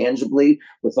sold tangibly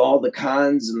with all the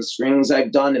cons and the screenings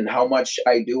I've done and how much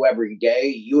I do every day,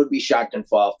 you would be shocked and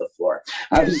fall off the floor.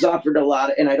 I was offered a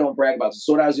lot, and I don't brag about this.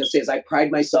 So what I was going to say is I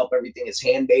pride myself. Everything is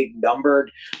handmade,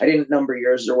 numbered. I didn't number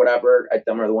yours or whatever.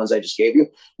 Them are the ones I just gave you.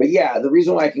 But yeah, the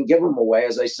reason why I can give them away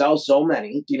is I sell so many.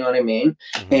 Do you know what I mean?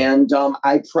 Mm-hmm. And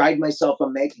I pride myself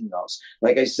on making those.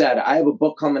 Like I said, I have a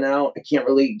book coming out. I can't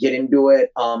really get into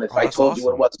it. If I told you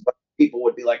what it was, people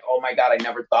would be like, "Oh my god, I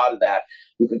never thought of that."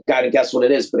 You could kind of guess what it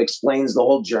is, but it explains the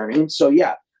whole journey. So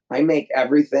yeah, I make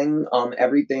everything.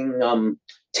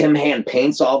 Tim hand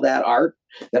paints all that art.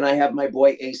 Then I have my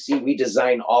boy AC. We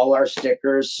design all our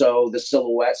stickers. So the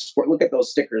silhouettes. Sport, look at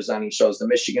those stickers on each shows. The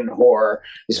Michigan Horror,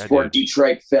 the Sport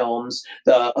Detroit Films,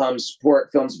 the Sport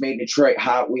Films Made Detroit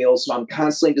Hot Wheels. So I'm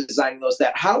constantly designing those.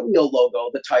 That Hot Wheel logo,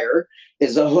 the tire,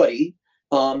 is a hoodie.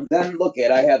 Then look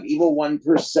at, I have Evil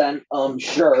 1%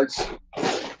 shirts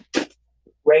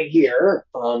right here.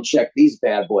 Check these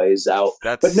bad boys out.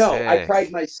 But no, sick. I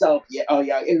pride myself. Yeah, oh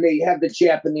yeah, and they have the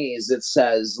Japanese. It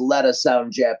says "Let us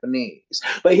sound Japanese."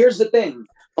 But here's the thing.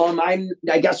 I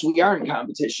guess we are in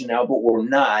competition now, but we're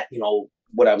not. You know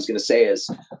what I was going to say is,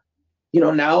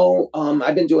 now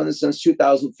I've been doing this since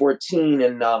 2014,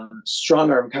 and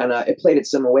Strong Arm it played at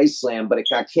Summer Wasteland, but it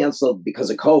got canceled because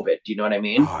of COVID. Do you know what I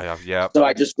mean? Oh, yeah. So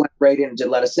I just went right in and did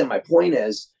Let Us In. My point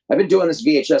is, I've been doing this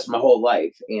VHS my whole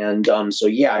life. And so,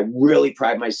 yeah, I really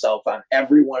pride myself on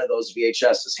every one of those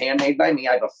VHSs handmade by me.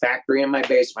 I have a factory in my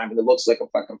basement. I mean, it looks like a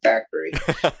fucking factory.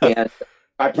 And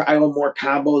I own more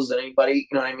combos than anybody,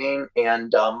 you know what I mean?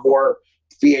 And more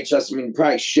VHS, I mean,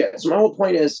 probably shit. So my whole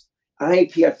point is, I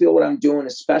feel what I'm doing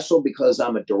is special because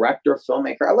I'm a director,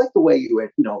 filmmaker. I like the way you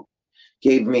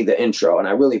gave me the intro, and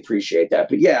I really appreciate that.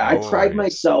 But yeah, I pride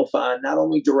myself on not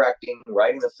only directing,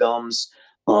 writing the films.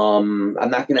 I'm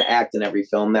not going to act in every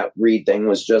film. That Reed thing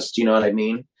was just, you know what I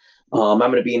mean? I'm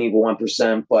going to be an Evil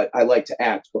 1%, but I like to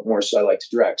act, but more so I like to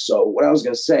direct. So what I was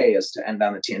going to say is to end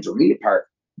on the tangible media part.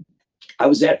 I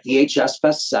was at VHS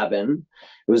Fest 7.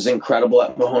 It was incredible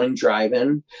at Mahoning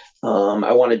Drive-In.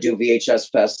 I want to do VHS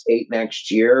Fest 8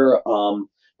 next year.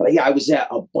 But yeah, I was at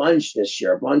a bunch this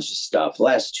year, a bunch of stuff,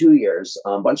 last 2 years,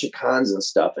 a bunch of cons and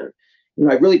stuff. And,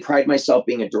 I really pride myself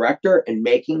being a director and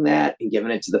making that and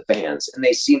giving it to the fans. And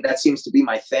that seems to be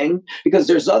my thing because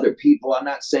there's other people. I'm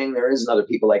not saying there isn't other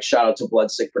people, like shout out to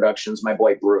Bloodsick Productions, my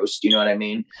boy Bruce. Do you know what I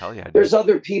mean? Hell yeah. Dude. There's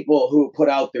other people who put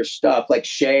out their stuff, like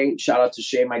Shay. Shout out to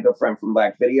Shay, my good friend from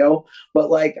Black Video.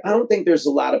 But like, I don't think there's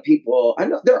a lot of people. I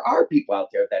know there are people out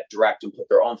there that direct and put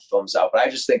their own films out, but I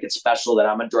just think it's special that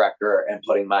I'm a director and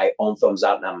putting my own films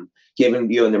out and I'm giving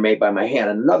you and they're made by my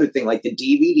hand. And another thing, like the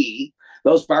DVD.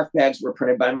 Those barf bags were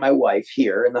printed by my wife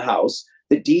here in the house.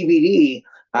 The DVD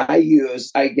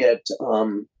I get,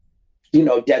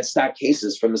 dead stock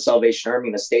cases from the Salvation Army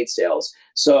and estate sales.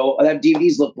 So that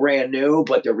DVDs look brand new,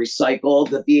 but they're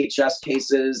recycled. The VHS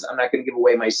cases, I'm not going to give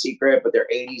away my secret, but they're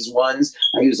 80s ones.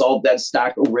 I use all dead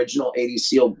stock, original 80s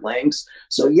sealed blanks.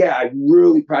 So yeah, I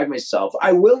really pride myself.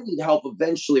 I will need help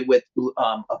eventually with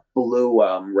a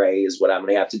Blu-ray is what I'm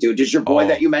going to have to do. Does your boy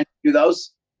that you mentioned do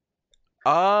those?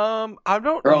 I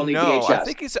don't or only know.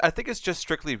 VHS? I think it's just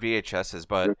strictly VHSs,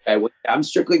 but okay, well, I'm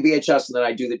strictly VHS, and then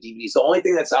I do the DVDs. The only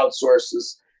thing that's outsourced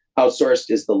is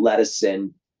the Let Us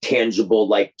In tangible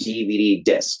like DVD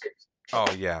disc.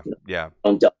 Oh yeah, yeah.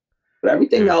 But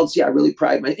everything else, yeah, I really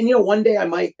pride my. And one day I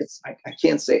might. I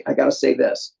can't say. I gotta say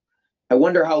this. I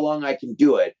wonder how long I can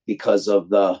do it because of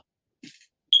the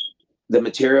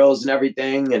materials and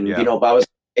everything. And if I was.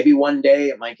 Maybe one day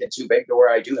it might get too big to where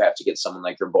I do have to get someone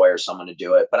like your boy or someone to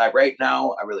do it. But right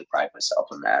now, I really pride myself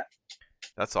on that.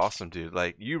 That's awesome, dude.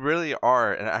 Like, you really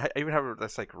are. And I even have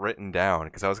this, like, written down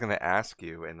because I was going to ask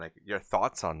you and, like, your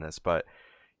thoughts on this. But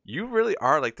you really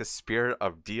are, like, the spirit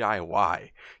of DIY.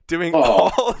 Doing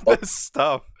all of this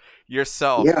stuff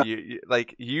yourself. Yeah.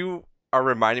 You are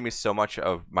reminding me so much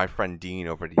of my friend Dean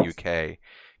over at the UK.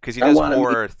 Because he does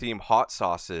horror-themed hot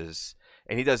sauces.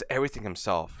 And he does everything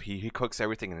himself. He cooks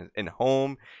everything in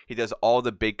home. He does all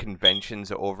the big conventions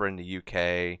over in the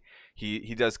UK.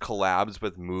 He does collabs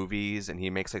with movies, and he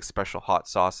makes like special hot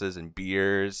sauces and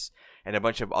beers and a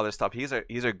bunch of other stuff. He's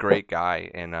a great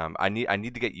guy, and I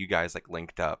need to get you guys like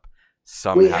linked up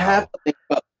somehow. We have to link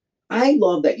up. I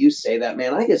love that you say that,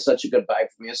 man. I get such a good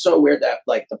vibe from you. It's so weird that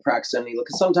like the proximity,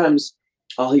 because sometimes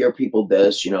I'll hear people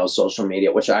diss, social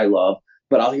media, which I love,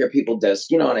 but I'll hear people diss,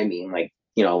 you know what I mean? Like,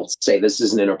 say this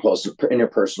is an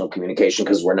interpersonal communication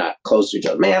because we're not close to each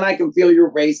other. Man, I can feel your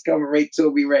race coming right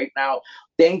to me right now.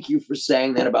 Thank you for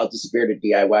saying that about the spirit of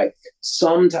DIY.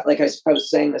 Sometimes, like I was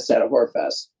saying this at a horror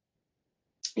fest,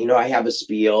 I have a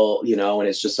spiel, and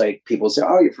it's just like people say,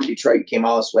 "Oh, you're from Detroit, you came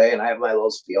all this way," and I have my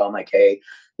little spiel. I'm like, "Hey,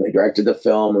 I directed the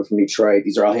film. I'm from Detroit.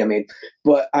 These are all handmade."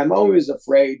 But I'm always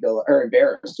afraid or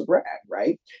embarrassed to brag,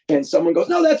 right? And someone goes,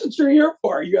 "No, that's what you're here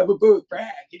for. You have a booth,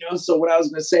 brag." So what I was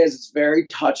going to say is, it's very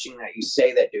touching that you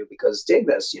say that, dude, because dig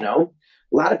this,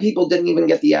 a lot of people didn't even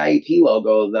get the IEP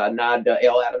logo, the nod to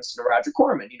Al Adamson and Roger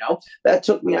Corman. That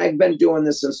took me. I've been doing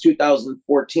this since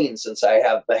 2014, since I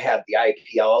have had the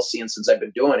IEP LLC, and since I've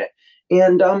been doing it.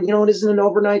 And it isn't an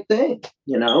overnight thing.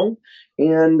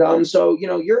 And so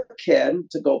your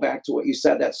kid, to go back to what you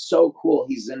said, that's so cool.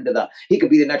 He could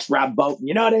be the next Rob Bowden.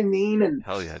 You know what I mean? And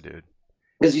hell yeah, dude.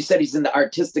 As you said, he's in the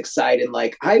artistic side, and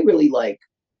like I really like.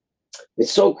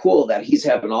 It's so cool that he's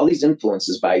having all these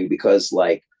influences by you, because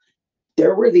like,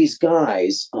 there were these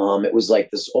guys. It was like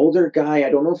this older guy. I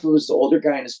don't know if it was the older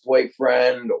guy and his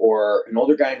boyfriend, or an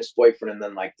older guy and his boyfriend, and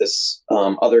then like this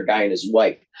other guy and his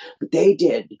wife. But they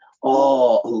did a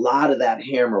lot of that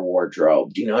Hammer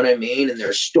wardrobe. Do you know what I mean? And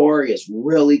their story is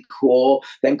really cool.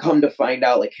 Then come to find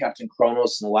out, like Captain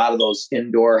Kronos and a lot of those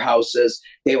indoor houses,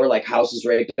 they were like houses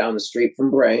right down the street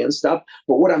from Bray and stuff.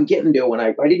 But what I'm getting to, when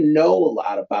I didn't know a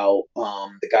lot about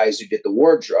the guys who did the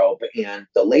wardrobe and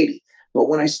the lady. But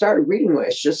when I started reading it,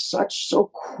 it's just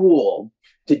so cool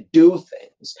to do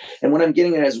things. And what I'm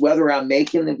getting at is whether I'm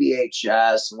making the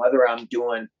VHS and whether I'm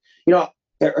doing,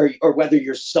 or whether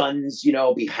your son's,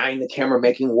 behind the camera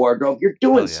making wardrobe, you're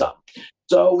doing something.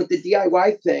 So with the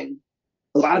DIY thing,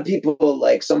 a lot of people,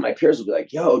 like some of my peers will be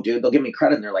like, "Yo, dude," they'll give me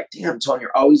credit. And they're like, "Damn, Tony,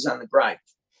 you're always on the grind."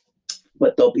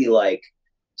 But they'll be like,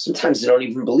 sometimes they don't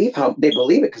even believe how they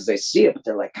believe it because they see it. But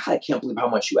they're like, "God, I can't believe how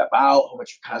much you have out, how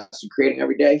much you're constantly creating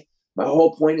every day." My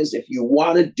whole point is, if you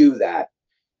want to do that,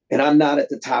 and I'm not at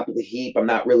the top of the heap, I'm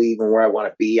not really even where I want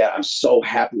to be yet. I'm so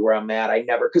happy where I'm at. I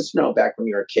never, because back when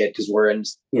you were a kid, because we're in,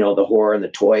 the horror and the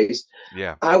toys.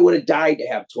 Yeah. I would have died to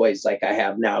have toys like I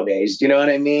have nowadays. Do you know what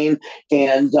I mean?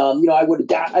 And, I would have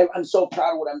died. I'm so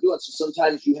proud of what I'm doing. So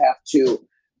sometimes you have to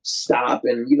stop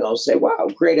and, say, "Wow,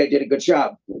 great. I did a good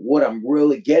job." What I'm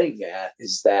really getting at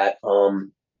is that,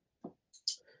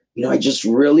 I just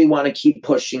really want to keep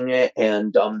pushing it.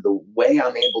 And the way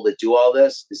I'm able to do all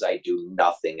this is I do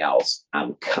nothing else.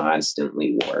 I'm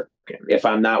constantly working. If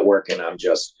I'm not working, I'm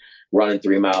just running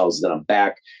 3 miles. Then I'm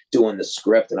back doing the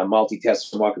script, and I'm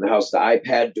multitasking, walking the house, the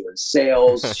iPad, doing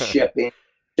sales, shipping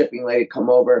lady come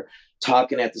over,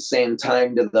 talking at the same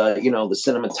time to the, the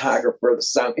cinematographer, the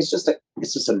sound. It's just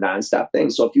a nonstop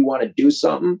thing. So if you want to do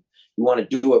something, you want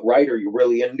to do it right, or you're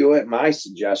really into it, my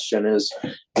suggestion is,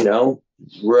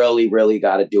 really, really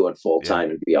got to do it full time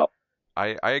and be up.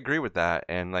 I agree with that.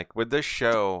 And like with this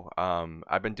show,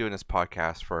 I've been doing this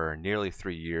podcast for nearly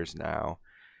 3 years now.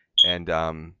 And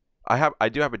I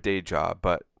do have a day job,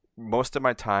 but most of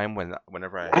my time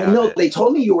whenever I know they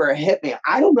told me you were a hitman.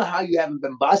 I don't know how you haven't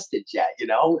been busted yet.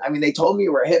 I mean, they told me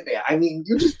you were a hitman. I mean,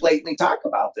 you just blatantly talk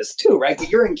about this too, right? But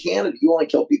you're in Canada. You only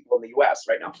kill people in the U.S.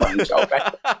 right now. Funny joke,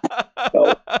 right?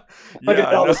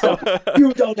 So,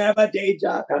 you don't have a day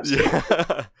job.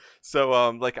 Yeah. So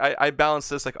like I balance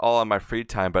this like all on my free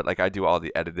time, but like I do all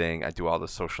the editing, I do all the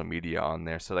social media on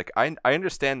there. So like I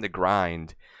understand the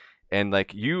grind. And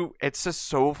like it's just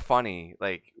so funny.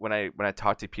 Like when I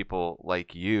talk to people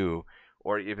like you,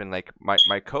 or even like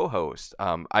my co-host,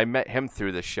 I met him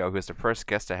through this show. He was the first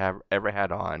guest I have ever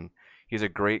had on. He's a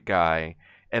great guy,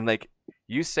 and like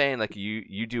you saying like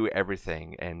you do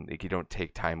everything, and like you don't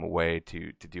take time away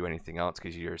to do anything else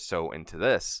because you're so into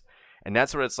this. And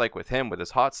that's what it's like with him with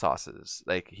his hot sauces.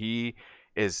 Like he's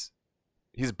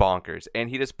bonkers, and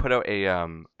he just put out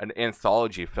an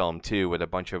anthology film too with a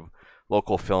bunch of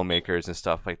local filmmakers and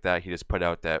stuff like that. He just put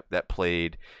out that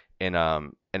played in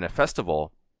a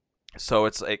festival. So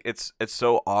it's like it's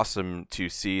so awesome to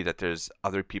see that there's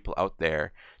other people out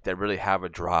there that really have a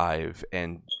drive,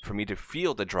 and for me to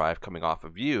feel the drive coming off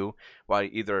of you while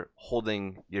either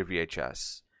holding your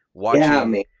VHS,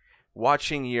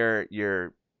 watching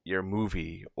your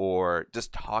movie, or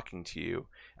just talking to you.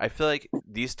 I feel like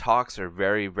these talks are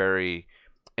very, very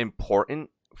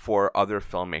important for other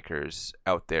filmmakers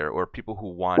out there, or people who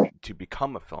want to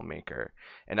become a filmmaker.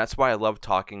 And that's why I love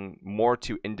talking more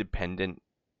to independent,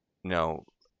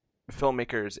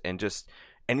 filmmakers, and just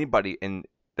anybody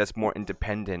that's more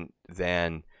independent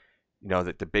than,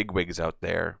 the big wigs out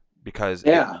there, because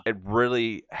Yeah. it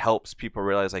really helps people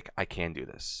realize, like, I can do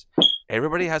this.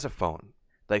 Everybody has a phone.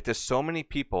 Like, there's so many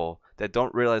people that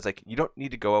don't realize, like, you don't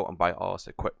need to go out and buy all this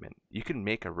equipment. You can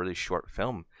make a really short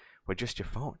film with just your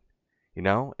phone, you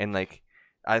know? And, like,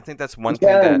 I think that's one thing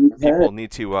that people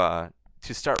need to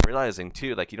start realizing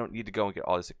too. Like, you don't need to go and get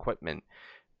all this equipment,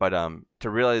 but to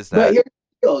realize that.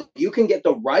 But you can get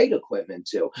the right equipment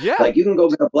too. Yeah. Like, you can go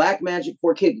get a Blackmagic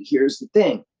 4K. Here's the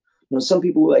thing. You know, some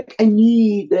people are like, I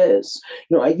need this.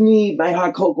 You know, I need my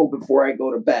hot cocoa before I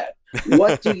go to bed.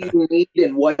 What do you need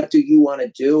and what do you want to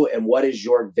do? And what is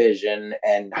your vision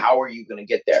and how are you going to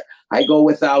get there? I go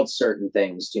without certain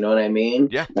things. Do you know what I mean?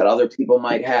 Yeah. That other people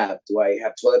might have. Do I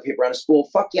have toilet paper on a spool?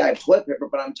 Fuck yeah, I have toilet paper,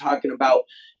 but I'm talking about,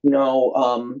 you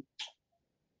know,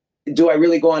 do I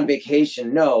really go on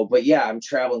vacation? No, but yeah, I'm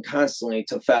traveling constantly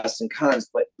to fests and cons,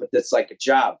 but it's like a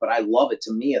job, but I love it.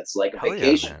 To me, it's like a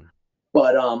vacation. Yeah,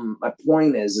 but my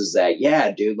point is that,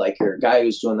 yeah, dude, like your guy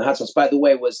who's doing the hot sauce, by the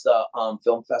way, was the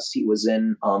film fest he was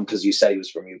in, because you said he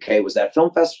was from UK. Was that film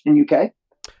fest in UK?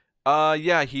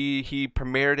 Yeah, he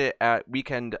premiered it at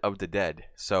Weekend of the Dead.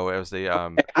 So it was the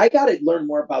I got to learn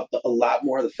more about a lot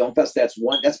more of the film fest. That's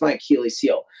my Achilles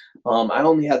heel. I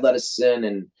only had Let Us In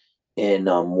and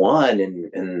one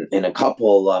and a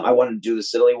couple. I wanted to do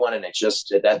this Italy one, and it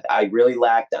just that I really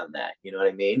lacked on that. You know what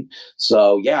I mean?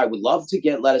 So yeah, I would love to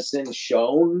get Let Us In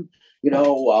shown. You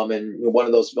know, in one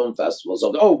of those film festivals.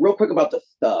 Oh, real quick about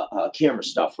the camera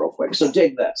stuff, real quick. So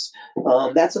dig this.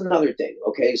 That's another thing.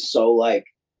 Okay, so like,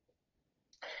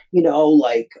 you know,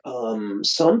 like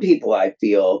some people I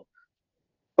feel,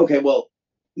 okay, well,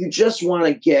 you just want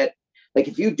to get, like,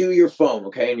 if you do your phone,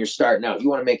 okay, and you're starting out, you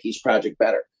want to make each project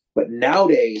better. But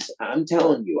nowadays, I'm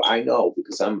telling you, I know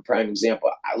because I'm a prime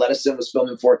example. Let Us In was filmed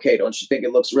in 4K. Don't you think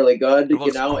it looks really good? It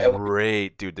looks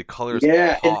great, dude. The colors,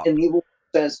 yeah, pop. and even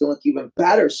it's gonna look even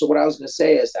better. So what I was gonna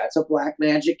say is that's a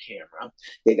Blackmagic camera.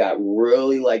 They got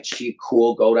really like cheap,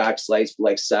 cool Godox lights for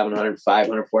like 700,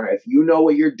 500, 400. If you know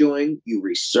what you're doing, you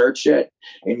research it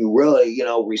and you really, you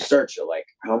know, research it. Like,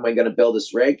 how am I gonna build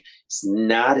this rig? It's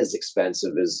not as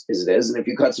expensive as it is. And if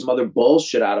you cut some other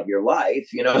bullshit out of your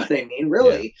life, you know what I mean?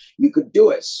 Really, you could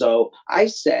do it. So I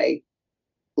say,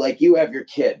 like, you have your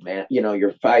kid, man, you know,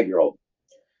 your 5-year-old.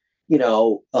 You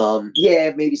know,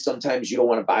 yeah, maybe sometimes you don't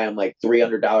want to buy them like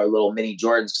 $300 little mini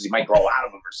Jordans because he might grow out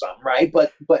of them or something, right?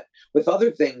 But with other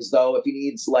things, though, if he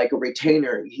needs like a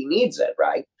retainer, he needs it,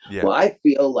 right? Yeah. Well, I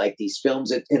feel like these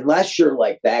films, unless you're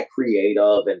like that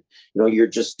creative and, you know, you're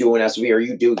just doing SV, or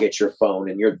you do get your phone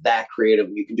and you're that creative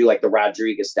and you can do like the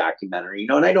Rodriguez documentary, you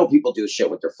know, and I know people do shit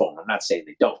with their phone. I'm not saying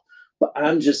they don't. But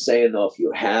I'm just saying, though, if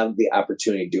you have the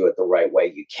opportunity to do it the right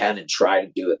way, you can, and try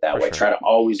to do it that way. Sure. Try to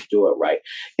always do it right.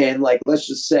 And like, let's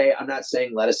just say, I'm not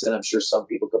saying Let Us In. I'm sure some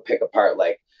people could pick apart,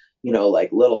 like, you know, like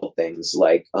little things.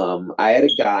 Like I had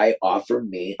a guy offer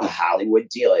me a Hollywood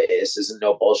deal. This isn't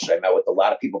no bullshit. I met with a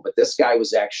lot of people, but this guy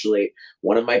was actually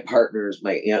one of my partners,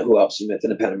 my aunt who helps me with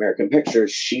Independent American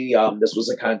Pictures. She, this was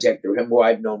a contact through him who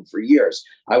I've known for years.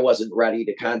 I wasn't ready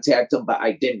to contact him, but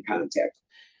I didn't contact him.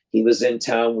 He was in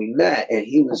town, we met, and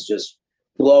he was just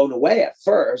blown away at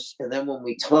first. And then when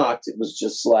we talked, it was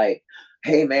just like,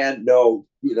 hey, man, no,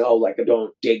 you know, like, I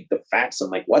don't dig the facts.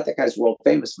 I'm like, what? That guy's world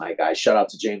famous, my guy. Shout out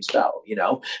to James Bell, you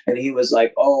know? And he was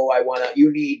like, oh, you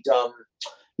need,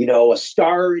 you know, a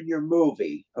star in your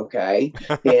movie, okay?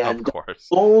 And of course.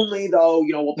 Only though,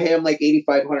 you know, we'll pay him like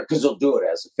 $8,500 because he'll do it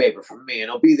as a favor from me, and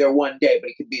he'll be there one day,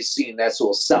 but it could be a scene. That's who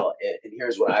will sell it. And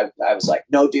here's what I was like,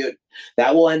 no, dude,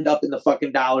 that will end up in the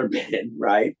fucking dollar bin,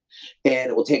 right? And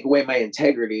it will take away my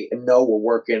integrity. And no, we're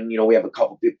working. You know, we have a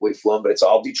couple people we flown, but it's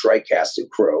all Detroit cast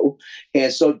and crew.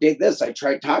 And so dig this. I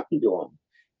tried talking to him,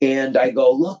 and I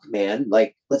go, look, man,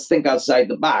 like, let's think outside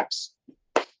the box.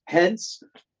 Hence,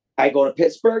 I go to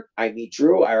Pittsburgh. I meet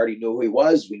Drew. I already knew who he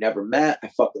was. We never met. I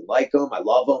fucking like him. I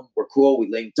love him. We're cool. We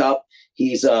linked up.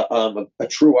 He's a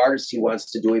true artist. He wants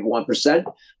to do even 1%.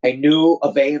 I knew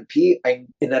of A&P, and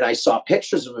then I saw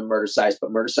pictures of him in Murder Size,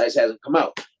 but Murder Size hasn't come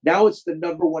out. Now it's the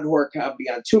 #1 horror comedy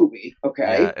on Tubi.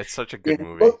 Okay, yeah, it's such a good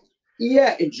movie.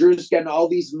 Yeah, and Drew's getting all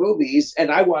these movies,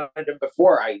 and I wanted him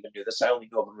before I even knew this. I only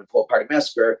knew of him in Pool Party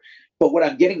Massacre. But what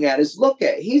I'm getting at is,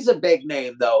 he's a big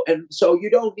name, though. And so you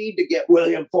don't need to get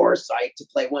William Forsythe to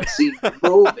play one scene in the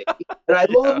movie. And I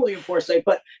love William Forsythe,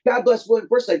 but God bless William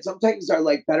Forsythe. Some things are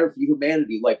like better for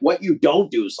humanity. Like, what you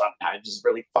don't do sometimes is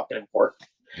really fucking important.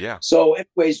 Yeah. So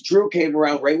anyways, Drew came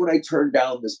around right when I turned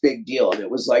down this big deal. And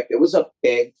it was a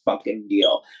big fucking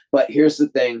deal. But here's the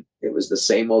thing. It was the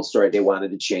same old story. They wanted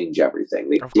to change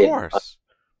everything. Of course.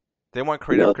 They want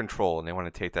creative control, and they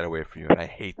want to take that away from you. And I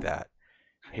hate that.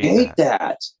 Hate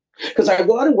that. because I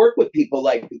want to work with people,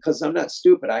 like, because I'm not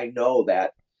stupid. I know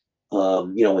that,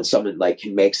 when someone like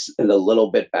can make it a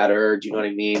little bit better, do you know what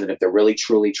I mean? And if they're really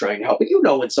truly trying to help,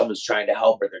 but when someone's trying to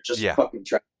help or they're just Yeah. fucking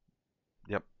trying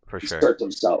Yep. For to sure. insert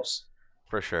themselves.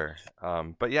 For sure.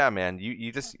 But yeah, man,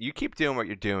 you keep doing what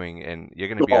you're doing, and you're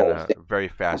gonna be on a very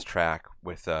fast track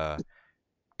with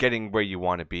getting where you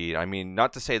want to be. I mean,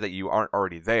 not to say that you aren't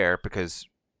already there, because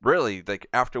really, like,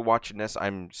 after watching this,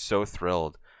 I'm so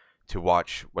thrilled to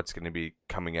watch what's going to be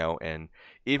coming out. And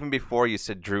even before you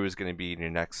said Drew is going to be in your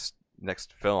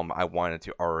next film, I wanted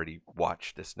to already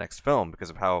watch this next film because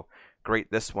of how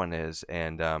great this one is.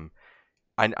 And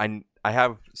I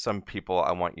have some people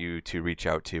I want you to reach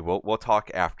out to. We'll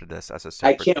talk after this as a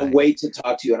separate I can't thing. wait to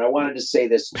talk to you. And I wanted to say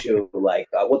this too, like,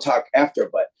 we'll talk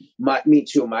after, but me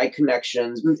too, my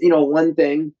connections, one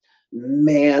thing,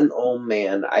 man, oh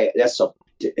man,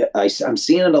 I'm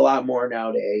seeing it a lot more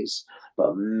nowadays,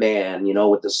 but man,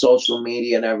 with the social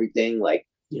media and everything, like,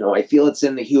 I feel it's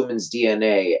in the human's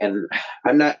DNA, and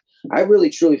I really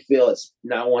truly feel it's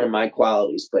not one of my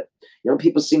qualities, but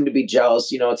people seem to be jealous.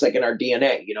 It's like in our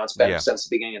DNA. It's been since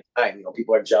the beginning of time.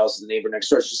 People are jealous of the neighbor next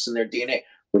door. It's just in their DNA.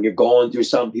 When you're going through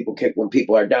something, people kick when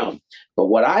people are down. But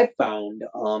what I found,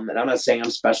 and I'm not saying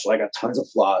I'm special, I got tons of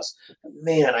flaws. But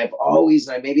man,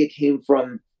 maybe it came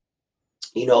from,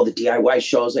 the DIY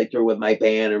shows I threw with my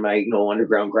band or my,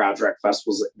 underground garage rock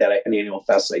festivals an annual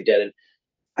fest I did. And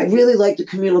I really like the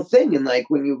communal thing. And like,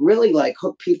 when you really like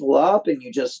hook people up and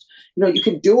you just, you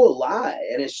can do a lot,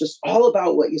 and it's just all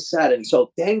about what you said. And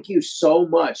so thank you so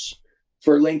much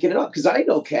for linking it up. Cause I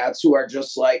know cats who are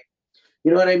just like,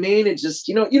 you know what I mean? It's just,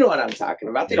 you know what I'm talking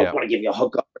about. They don't want to give you a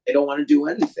hookup. They don't want to do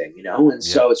anything, And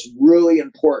so it's really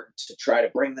important to try to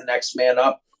bring the next man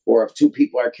up, or if two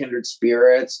people are kindred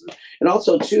spirits. And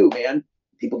also too, man,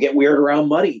 people get weird around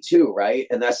money too, right?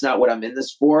 And that's not what I'm in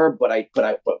this for. But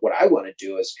what I want to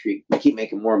do is keep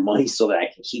making more money so that I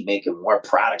can keep making more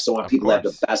products. I want people to have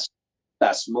the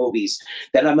best movies.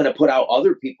 Then I'm going to put out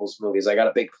other people's movies. I got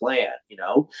a big plan,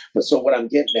 But so what I'm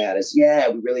getting at is,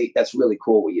 that's really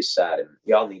cool what you said, and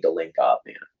y'all need to link up,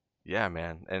 man. Yeah,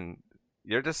 man, and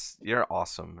you're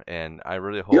awesome, and I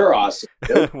really hope you're awesome.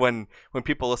 when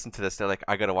people listen to this, they're like,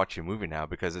 I got to watch your movie now,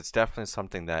 because it's definitely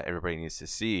something that everybody needs to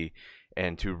see.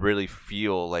 And to really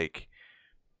feel like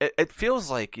it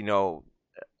feels like,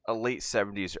 a late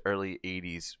 70s, early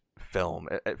 80s film.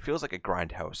 It feels like a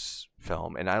grindhouse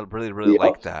film. And I really, really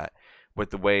like that, with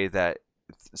the way that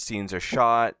scenes are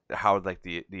shot, how like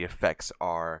the effects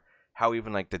are, how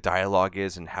even like the dialogue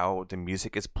is, and how the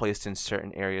music is placed in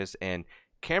certain areas, and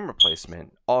camera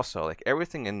placement also. Like,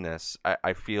 everything in this,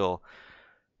 I feel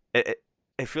it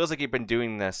feels like you've been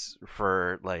doing this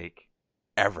for like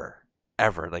ever.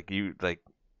 Like,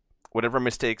 whatever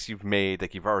mistakes you've made,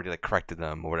 like, you've already like corrected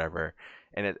them or whatever.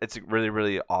 And it's really,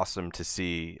 really awesome to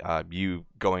see you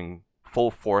going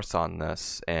full force on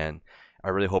this. And I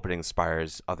really hope it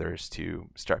inspires others to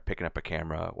start picking up a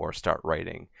camera or start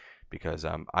writing, because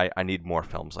I need more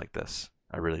films like this.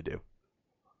 I really do.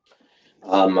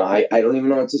 I don't even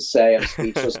know what to say. I'm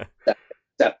speechless.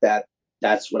 Except that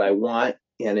that's what I want.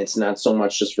 And it's not so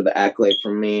much just for the accolade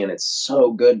from me. And it's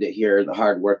so good to hear the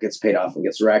hard work gets paid off and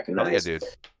gets recognized. Oh, yeah, dude.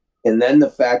 And then the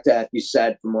fact that you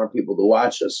said for more people to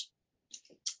watch us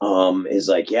is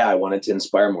like, I wanted to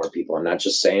inspire more people. I'm not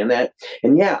just saying that.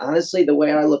 And honestly, the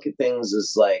way I look at things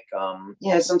is like,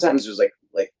 sometimes there's like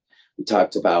we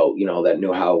talked about, that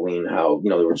new Halloween, how,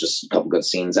 there were just a couple good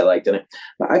scenes I liked in it.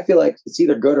 But I feel like it's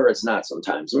either good or it's not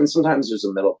sometimes. I mean, sometimes there's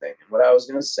a middle thing. And what I was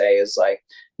going to say is, like,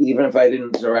 even if I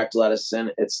didn't direct Let Us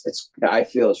In, I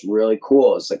feel it's really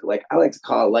cool. It's like I like to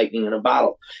call it lightning in a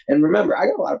bottle. And remember, I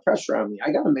got a lot of pressure on me.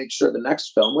 I got to make sure the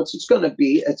next film, what's it's going to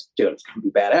be, it's going to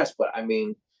be badass. But I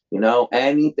mean,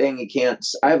 anything you can't.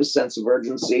 I have a sense of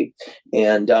urgency,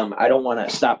 and I don't want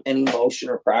to stop any motion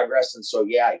or progress. And so,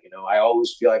 I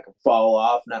always feel like I fall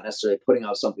off, not necessarily putting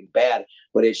out something bad,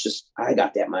 but it's just, I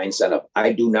got that mindset of,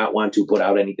 I do not want to put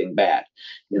out anything bad,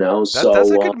 That's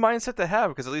a good mindset to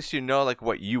have, because at least like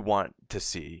what you want to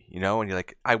see, and you're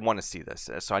like, I want to see this,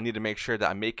 so I need to make sure that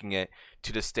I'm making it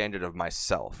to the standard of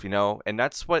myself, and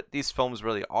that's what these films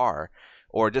really are,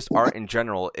 or just art in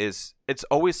general. Is it's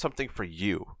always something for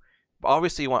you.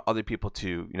 Obviously, you want other people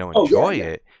to, enjoy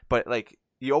it, but like,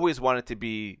 you always want it to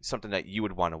be something that you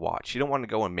would want to watch. You don't want to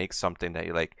go and make something that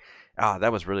you're like,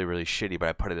 that was really, really shitty, but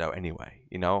I put it out anyway.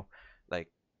 Like,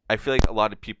 I feel like a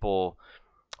lot of people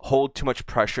hold too much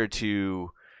pressure to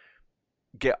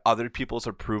get other people's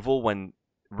approval, when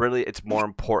really it's more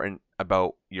important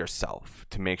about yourself,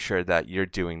 to make sure that you're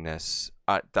doing this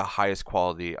at the highest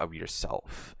quality of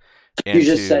yourself. You And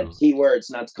just said to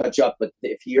keywords, not to cut you up, but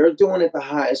if you're doing it the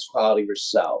highest quality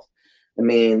yourself, I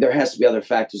mean, there has to be other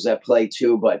factors that play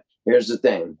too, but here's the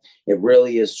thing. It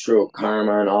really is true.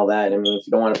 Karma and all that. I mean, if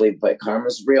you don't want to believe it, but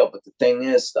karma's real. But the thing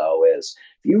is, though, is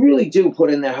if you really do put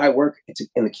in that high work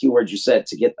in the keywords you said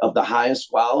to get of the highest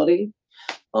quality,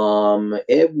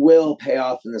 it will pay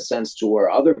off in the sense to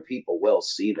where other people will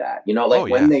see that. You know, oh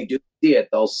like when yeah. they do see it,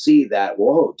 they'll see that,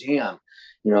 whoa, damn,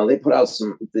 you know, they put out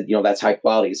some, you know, that's high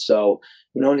quality. So,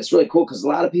 you know, and it's really cool because a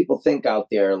lot of people think out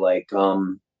there like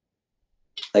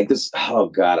this, oh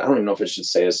god, I don't even know if I should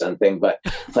say this thing, but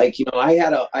like, you know, I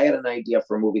had an idea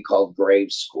for a movie called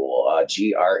Grave School,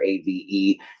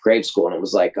 Grave, Grave School, and it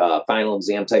was like a final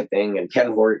exam type thing, and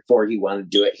Ken Foree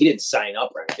wanted to do it. He didn't sign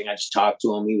up or anything. I just talked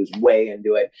to him. He was way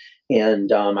into it. And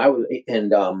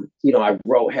you know, I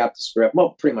wrote half the script,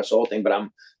 well, pretty much the whole thing, but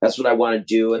that's what I want to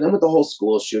do. And then with the whole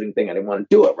school shooting thing, I didn't want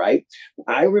to do it, right?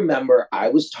 I remember I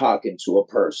was talking to a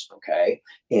person, okay,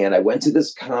 and I went to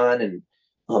this con, and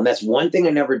that's one thing I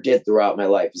never did throughout my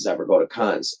life is ever go to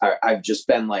cons. I've just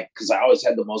been like, because I always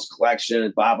had the most collection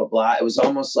and blah, blah, blah. It was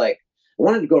almost like I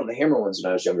wanted to go to the Hammer ones when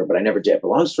I was younger, but I never did. But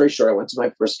long story short, I went to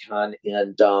my first con,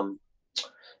 and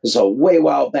so way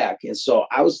while back. And so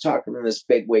I was talking to this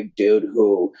big wig dude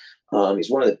who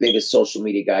he's one of the biggest social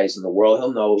media guys in the world.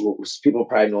 He'll know who, people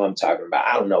probably know what I'm talking about.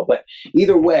 I don't know. But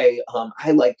either way,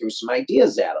 I like threw some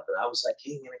ideas at him. And I was like,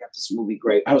 hey man, I got this movie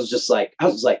great. I was like,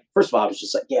 first of all, I was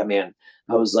just like, yeah, man.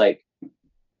 I was like,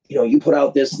 you know, you put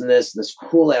out this and this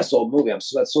cool ass old movie.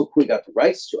 That's so cool. You got the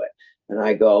rights to it. And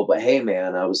I go, but hey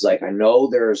man, I was like, I know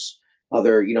there's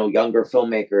other, you know, younger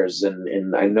filmmakers,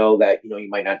 and I know that, you know, you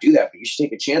might not do that, but you should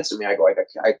take a chance on me. I go, I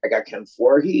got Ken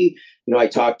Foree, you know, I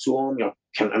talked to him, you know,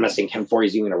 I'm not saying Ken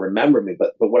Foree's even going to remember me,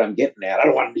 but what I'm getting at, I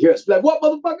don't want him to hear this. Be like, what,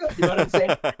 motherfucker? You know what I'm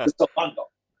saying? It's so fun though.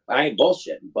 I ain't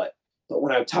bullshitting, but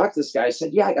when I talked to this guy, I said,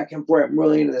 yeah, I got Ken Foree. I'm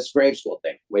really into this Grave School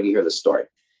thing. Wait to hear the story.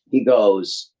 He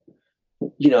goes,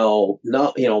 you know,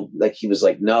 no, you know, like he was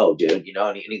like, no, dude, you know,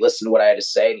 and he listened to what I had to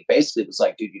say, and he basically was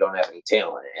like, dude, you don't have any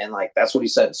talent, and like that's what he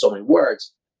said in so many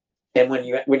words. And when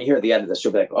you hear the end of this,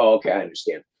 you'll be like, oh, okay, I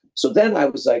understand. So then I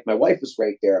was like, my wife was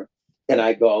right there, and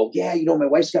I go, yeah, you know, my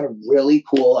wife's got a really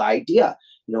cool idea.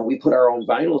 You know, we put our own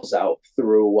vinyls out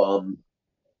through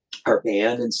our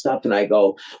band and stuff. And I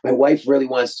go, my wife really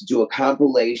wants to do a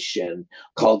compilation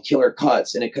called Killer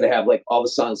Cuts. And it could have like all the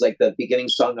songs, like the beginning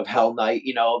song of Hell Night,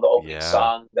 you know, the opening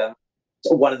song, then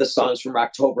one of the songs from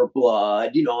October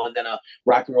Blood, you know, and then a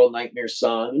Rock and Roll Nightmare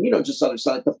song, and, you know, just other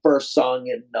songs, like the first song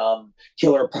in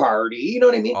Killer Party, you know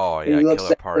what I mean? Oh And yeah, you look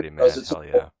Killer Party, man. Hell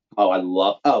yeah. Oh, I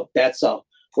love, that's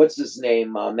what's his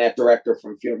name? That director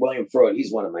from William Freud.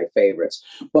 He's one of my favorites.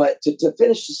 But to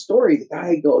finish the story, the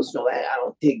guy goes, no, I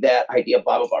don't dig that idea,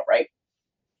 blah, blah, blah, right?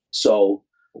 So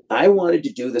I wanted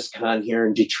to do this con here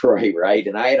in Detroit, right?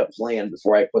 And I had a plan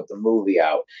before I put the movie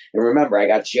out. And remember, I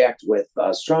got jacked with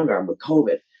strong arm with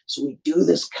COVID. So we do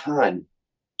this con.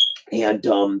 And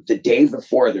the day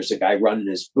before, there's a guy running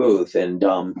his booth. And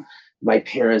my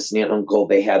parents and aunt and uncle,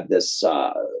 they had this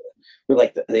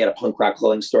they had a punk rock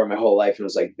clothing store my whole life. And it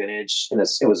was like vintage, and it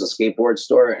was a skateboard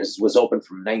store. It was open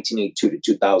from 1982 to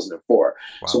 2004.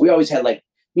 Wow. So we always had like,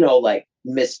 you know, like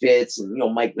Misfits and, you know,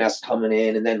 Mike Ness coming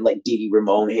in, and then like Dee Dee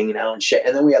Ramone hanging out and shit.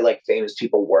 And then we had like famous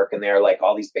people working there, like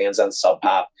all these bands on Sub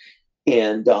Pop.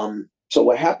 And so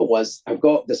what happened was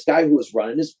this guy who was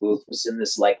running his booth was in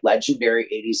this like legendary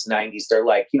 80s, 90s. They're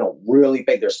like, you know, really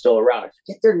big. They're still around. I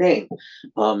forget their name.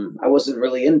 I wasn't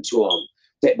really into them.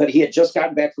 But he had just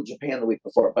gotten back from Japan the week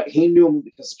before, but he knew me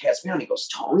because of Cat's Meow. He goes,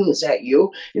 Tony, is that you?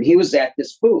 And he was at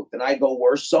this booth. And I go,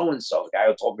 where's so-and-so? The guy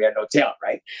who told me I had no talent,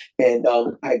 right? And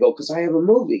I go, because I have a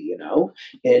movie, you know?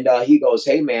 And he goes,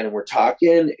 hey, man, and we're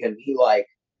talking. And he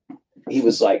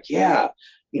was like, yeah,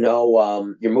 you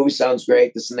know, your movie sounds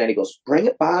great, this and that. He goes, bring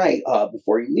it by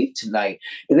before you leave tonight.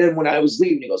 And then when I was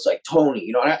leaving, he goes like, Tony,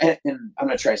 you know, and I'm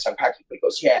not trying to sound cocky, but he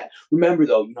goes, yeah, remember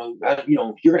though, you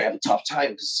know, you're going to have a tough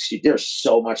time because there's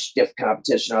so much stiff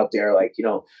competition out there. Like, you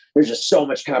know, there's just so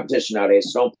much competition nowadays.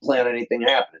 So don't plan on anything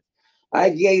happening. I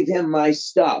gave him my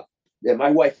stuff. Then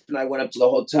my wife and I went up to the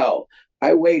hotel.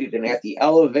 I waited, and at the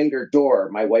elevator door,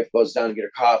 my wife goes down to get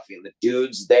her coffee, and the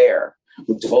dude's there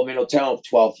who told me no talent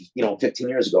 15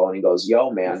 years ago. And he goes,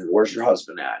 yo, man, where's your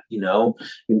husband at? You know,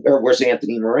 or where's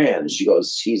Anthony Moran? And she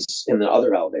goes, he's in the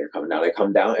other elevator coming down. I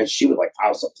come down, and she was like, I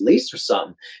was the police or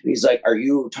something. And he's like, are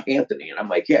you Anthony? And I'm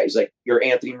like, yeah. He's like, you're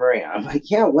Anthony Moran. I'm like,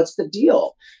 yeah, what's the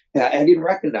deal? And I didn't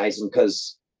recognize him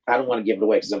because I don't want to give it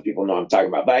away because some people know what I'm talking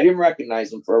about, but I didn't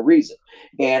recognize him for a reason.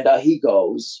 And he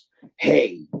goes,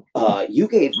 hey, you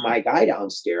gave my guy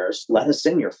downstairs, let us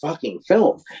in your fucking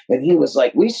film. And he was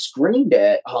like, we screened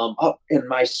it up in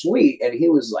my suite. And he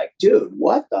was like, dude,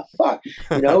 what the fuck?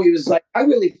 You know, he was like, I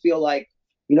really feel like,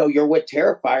 you know, you're with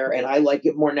Terrifier and I like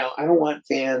it more now. I don't want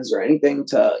fans or anything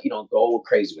to, you know, go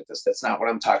crazy with this. That's not what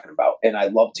I'm talking about. And I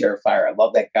love Terrifier. I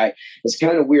love that guy. It's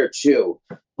kind of weird too.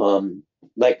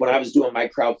 Like when I was doing my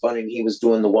crowdfunding, he was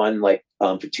doing the one like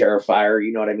for Terrifier,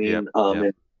 you know what I mean?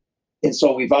 Yep. And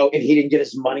so we've out, and he didn't get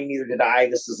his money, neither did I.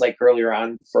 This is like earlier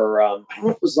on for I don't know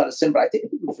if it was Let Us In, but I think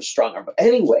it was for Strong Arm. But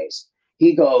anyways,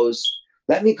 he goes,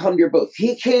 let me come to your booth.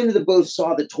 He came to the booth,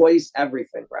 saw the toys,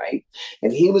 everything, right?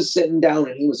 And he was sitting down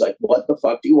and he was like, what the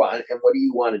fuck do you want? And what do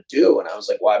you want to do? And I was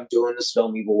like, well, I'm doing this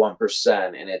film, Evil 1%.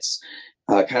 And it's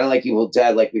kind of like Evil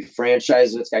Dead, like we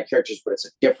franchise it. It's got characters, but it's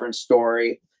a different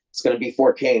story. It's going to be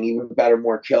 4K and even better,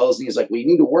 more kills. And he's like, well, you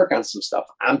need to work on some stuff.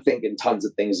 I'm thinking tons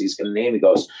of things he's going to name. He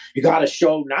goes, you got to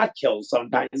show not kills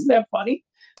sometimes. Isn't that funny?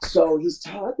 So he's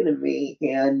talking to me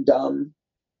and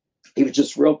he was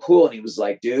just real cool. And he was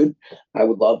like, dude, I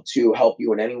would love to help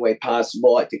you in any way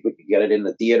possible. I think we could get it in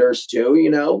the theaters too, you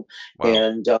know? Wow.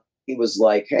 And he was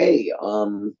like, hey,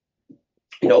 you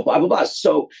know, blah, blah, blah.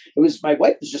 So it was, my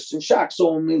wife was just in shock.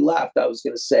 So when we left, I was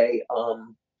going to say,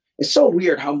 it's so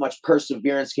weird how much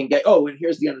perseverance can get. Oh, and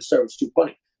here's the understory. It's too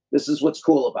funny. This is what's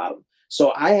cool about him.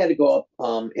 So I had to go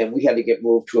up and we had to get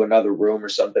moved to another room or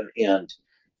something. And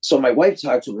so my wife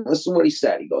talked to him. Listen to what he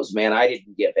said. He goes, man, I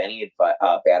didn't give any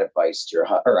bad advice to your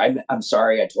husband. Or I'm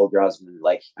sorry. I told your husband,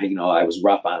 like, you know, I was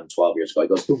rough on him 12 years ago. He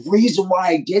goes, the reason why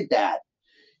I did that,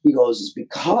 he goes, is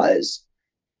because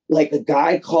like a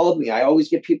guy called me. I always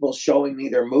get people showing me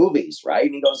their movies, right?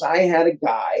 And he goes, I had a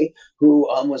guy who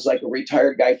was like a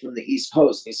retired guy from the East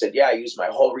Coast. And he said, yeah, I used my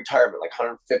whole retirement, like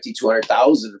 150,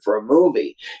 200,000 for a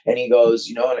movie. And he goes,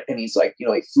 you know, and he's like, you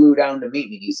know, he flew down to meet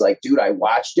me. He's like, dude, I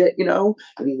watched it, you know?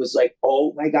 And he was like,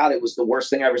 oh my God, it was the worst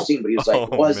thing I ever seen. But he was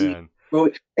like, it wasn't.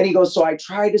 And he goes, so I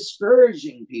try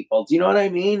discouraging people. Do you know what I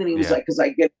mean? And he was like, because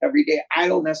I get every day. I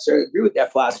don't necessarily agree with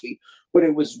that philosophy, but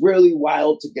it was really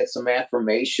wild to get some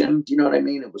affirmation. Do you know what I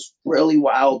mean? It was really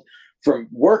wild from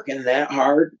working that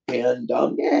hard. And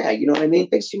yeah, you know what I mean?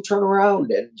 Things can turn around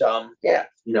and yeah,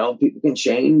 you know, people can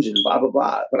change and blah, blah,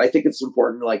 blah. But I think it's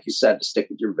important, like you said, to stick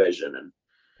with your vision and,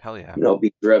 hell yeah, you know,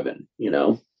 be driven, you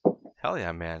know? Hell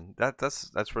yeah, man.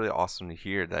 That's really awesome to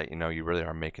hear that, you know, you really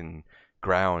are making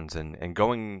grounds and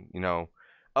going, you know,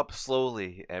 up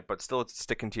slowly, but still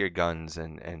sticking to your guns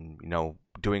and you know,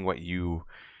 doing what you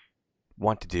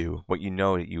want to do, what you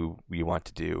know that you want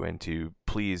to do, and to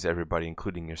please everybody,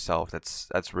 including yourself.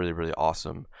 That's really, really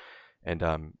awesome.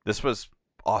 And this was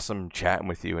awesome chatting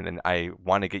with you, and I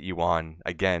want to get you on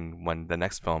again when the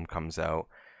next film comes out.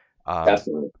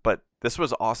 Definitely. But this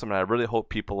was awesome, and I really hope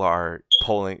people are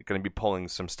going to be pulling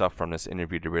some stuff from this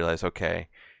interview to realize, okay,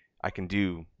 I can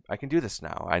do this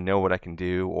now. I know what I can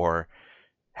do. Or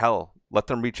hell, let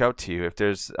them reach out to you if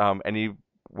there's anywhere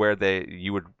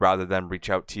you would rather them reach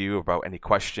out to you about any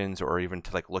questions, or even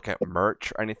to like look at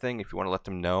merch or anything, if you want to let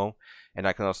them know. And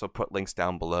I can also put links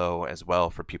down below as well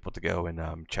for people to go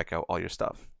and check out all your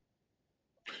stuff.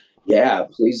 Yeah,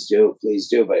 please do.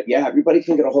 But yeah, everybody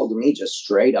can get a hold of me just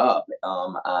straight up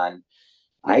on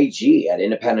IG at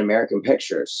Independent American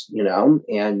Pictures, you know,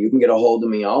 and you can get a hold of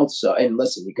me also. And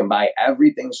listen, you can buy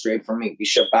everything straight from me. We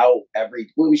ship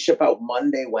out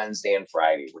Monday, Wednesday, and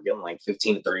Friday. We're getting like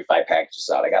 15 to 35 packages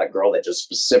out. I got a girl that just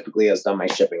specifically has done my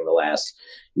shipping the last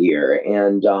year,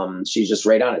 and she's just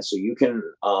right on it. So you can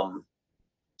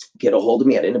get a hold of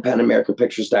me at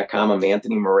independentamericanpictures.com. I'm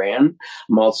Anthony Moran.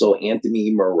 I'm also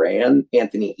Anthony Moran.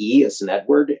 Anthony E. is an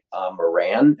Edward.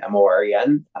 Moran,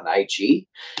 Moran on IG.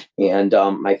 And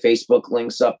my Facebook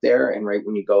link's up there. And right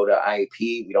when you go to IP,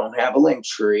 we don't have a link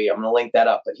tree. I'm going to link that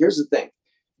up. But here's the thing.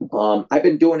 I've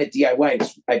been doing it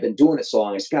DIY. I've been doing it so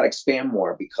long. It's got to expand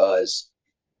more because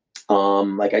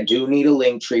like I do need a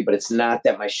link tree, but it's not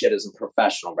that my shit isn't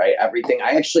professional, right? Everything.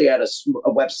 I actually had a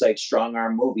website,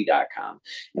 strongarmmovie.com,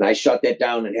 and I shut that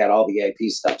down and had all the IP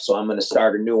stuff. So I'm going to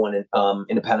start a new one in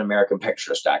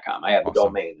independentamericanpictures.com. I have a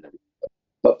domain.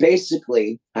 But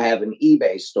basically, I have an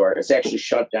eBay store. It's actually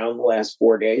shut down the last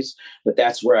 4 days, but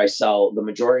that's where I sell. The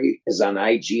majority is on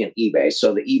IG and eBay.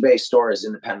 So the eBay store is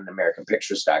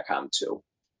independentamericanpictures.com too.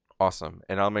 Awesome.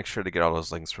 And I'll make sure to get all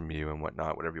those links from you and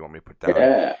whatnot, whatever you want me to put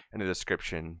down in the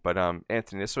description. But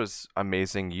Anthony, this was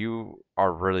amazing. You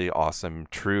are really awesome.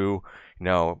 True, you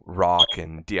know, rock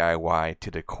and DIY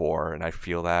to the core, and I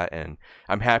feel that. And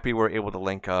I'm happy we're able to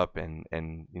link up and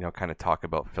you know, kind of talk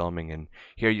about filming and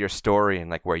hear your story and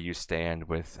like where you stand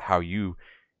with how you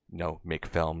know, make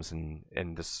films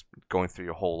and just going through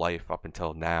your whole life up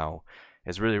until now.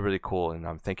 is really, really cool.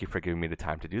 And thank you for giving me the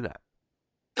time to do that.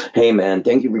 Hey man,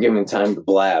 thank you for giving me time to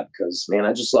blab because man,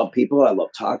 I just love people. I love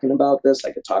talking about this.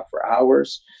 I could talk for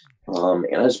hours.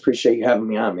 And I just appreciate you having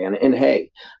me on, man. And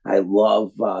hey, I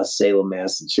love Salem,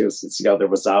 Massachusetts. There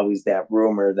was always that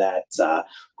rumor that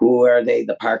who are they,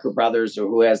 the Parker brothers, or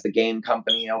who has the game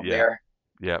company over there?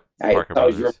 Yep. I Parker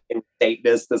always brothers. state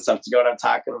this, the stuff to go what I'm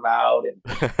talking about.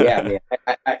 And yeah, man.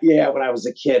 Yeah, when I was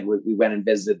a kid, we went and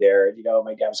visited there. And,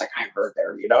 my dad was like, I heard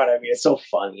there. You know what I mean? It's so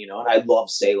fun, and I love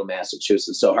Salem,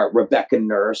 Massachusetts. So Rebecca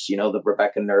Nurse, the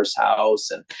Rebecca Nurse house.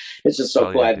 And it's just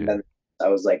so cool. Yeah, I haven't been. I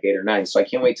was like 8 or 9. So I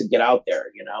can't wait to get out there,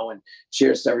 and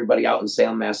cheers to everybody out in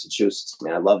Salem, Massachusetts,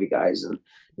 man. I love you guys. And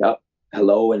yep.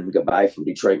 Hello and goodbye from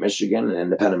Detroit, Michigan and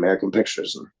Independent American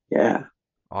Pictures. And yeah.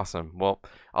 Awesome. Well,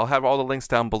 I'll have all the links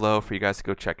down below for you guys to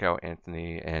go check out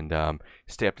Anthony and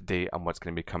stay up to date on what's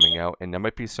going to be coming out. And there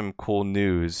might be some cool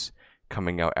news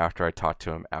coming out after I talk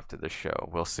to him after the show.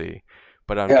 We'll see.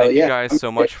 But thank you guys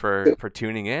so much for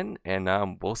tuning in, and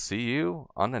we'll see you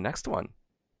on the next one.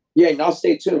 Yeah, and I'll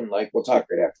stay tuned. Like, we'll talk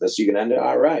right after this. You can end it.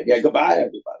 All right. Yeah, goodbye,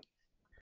 everybody.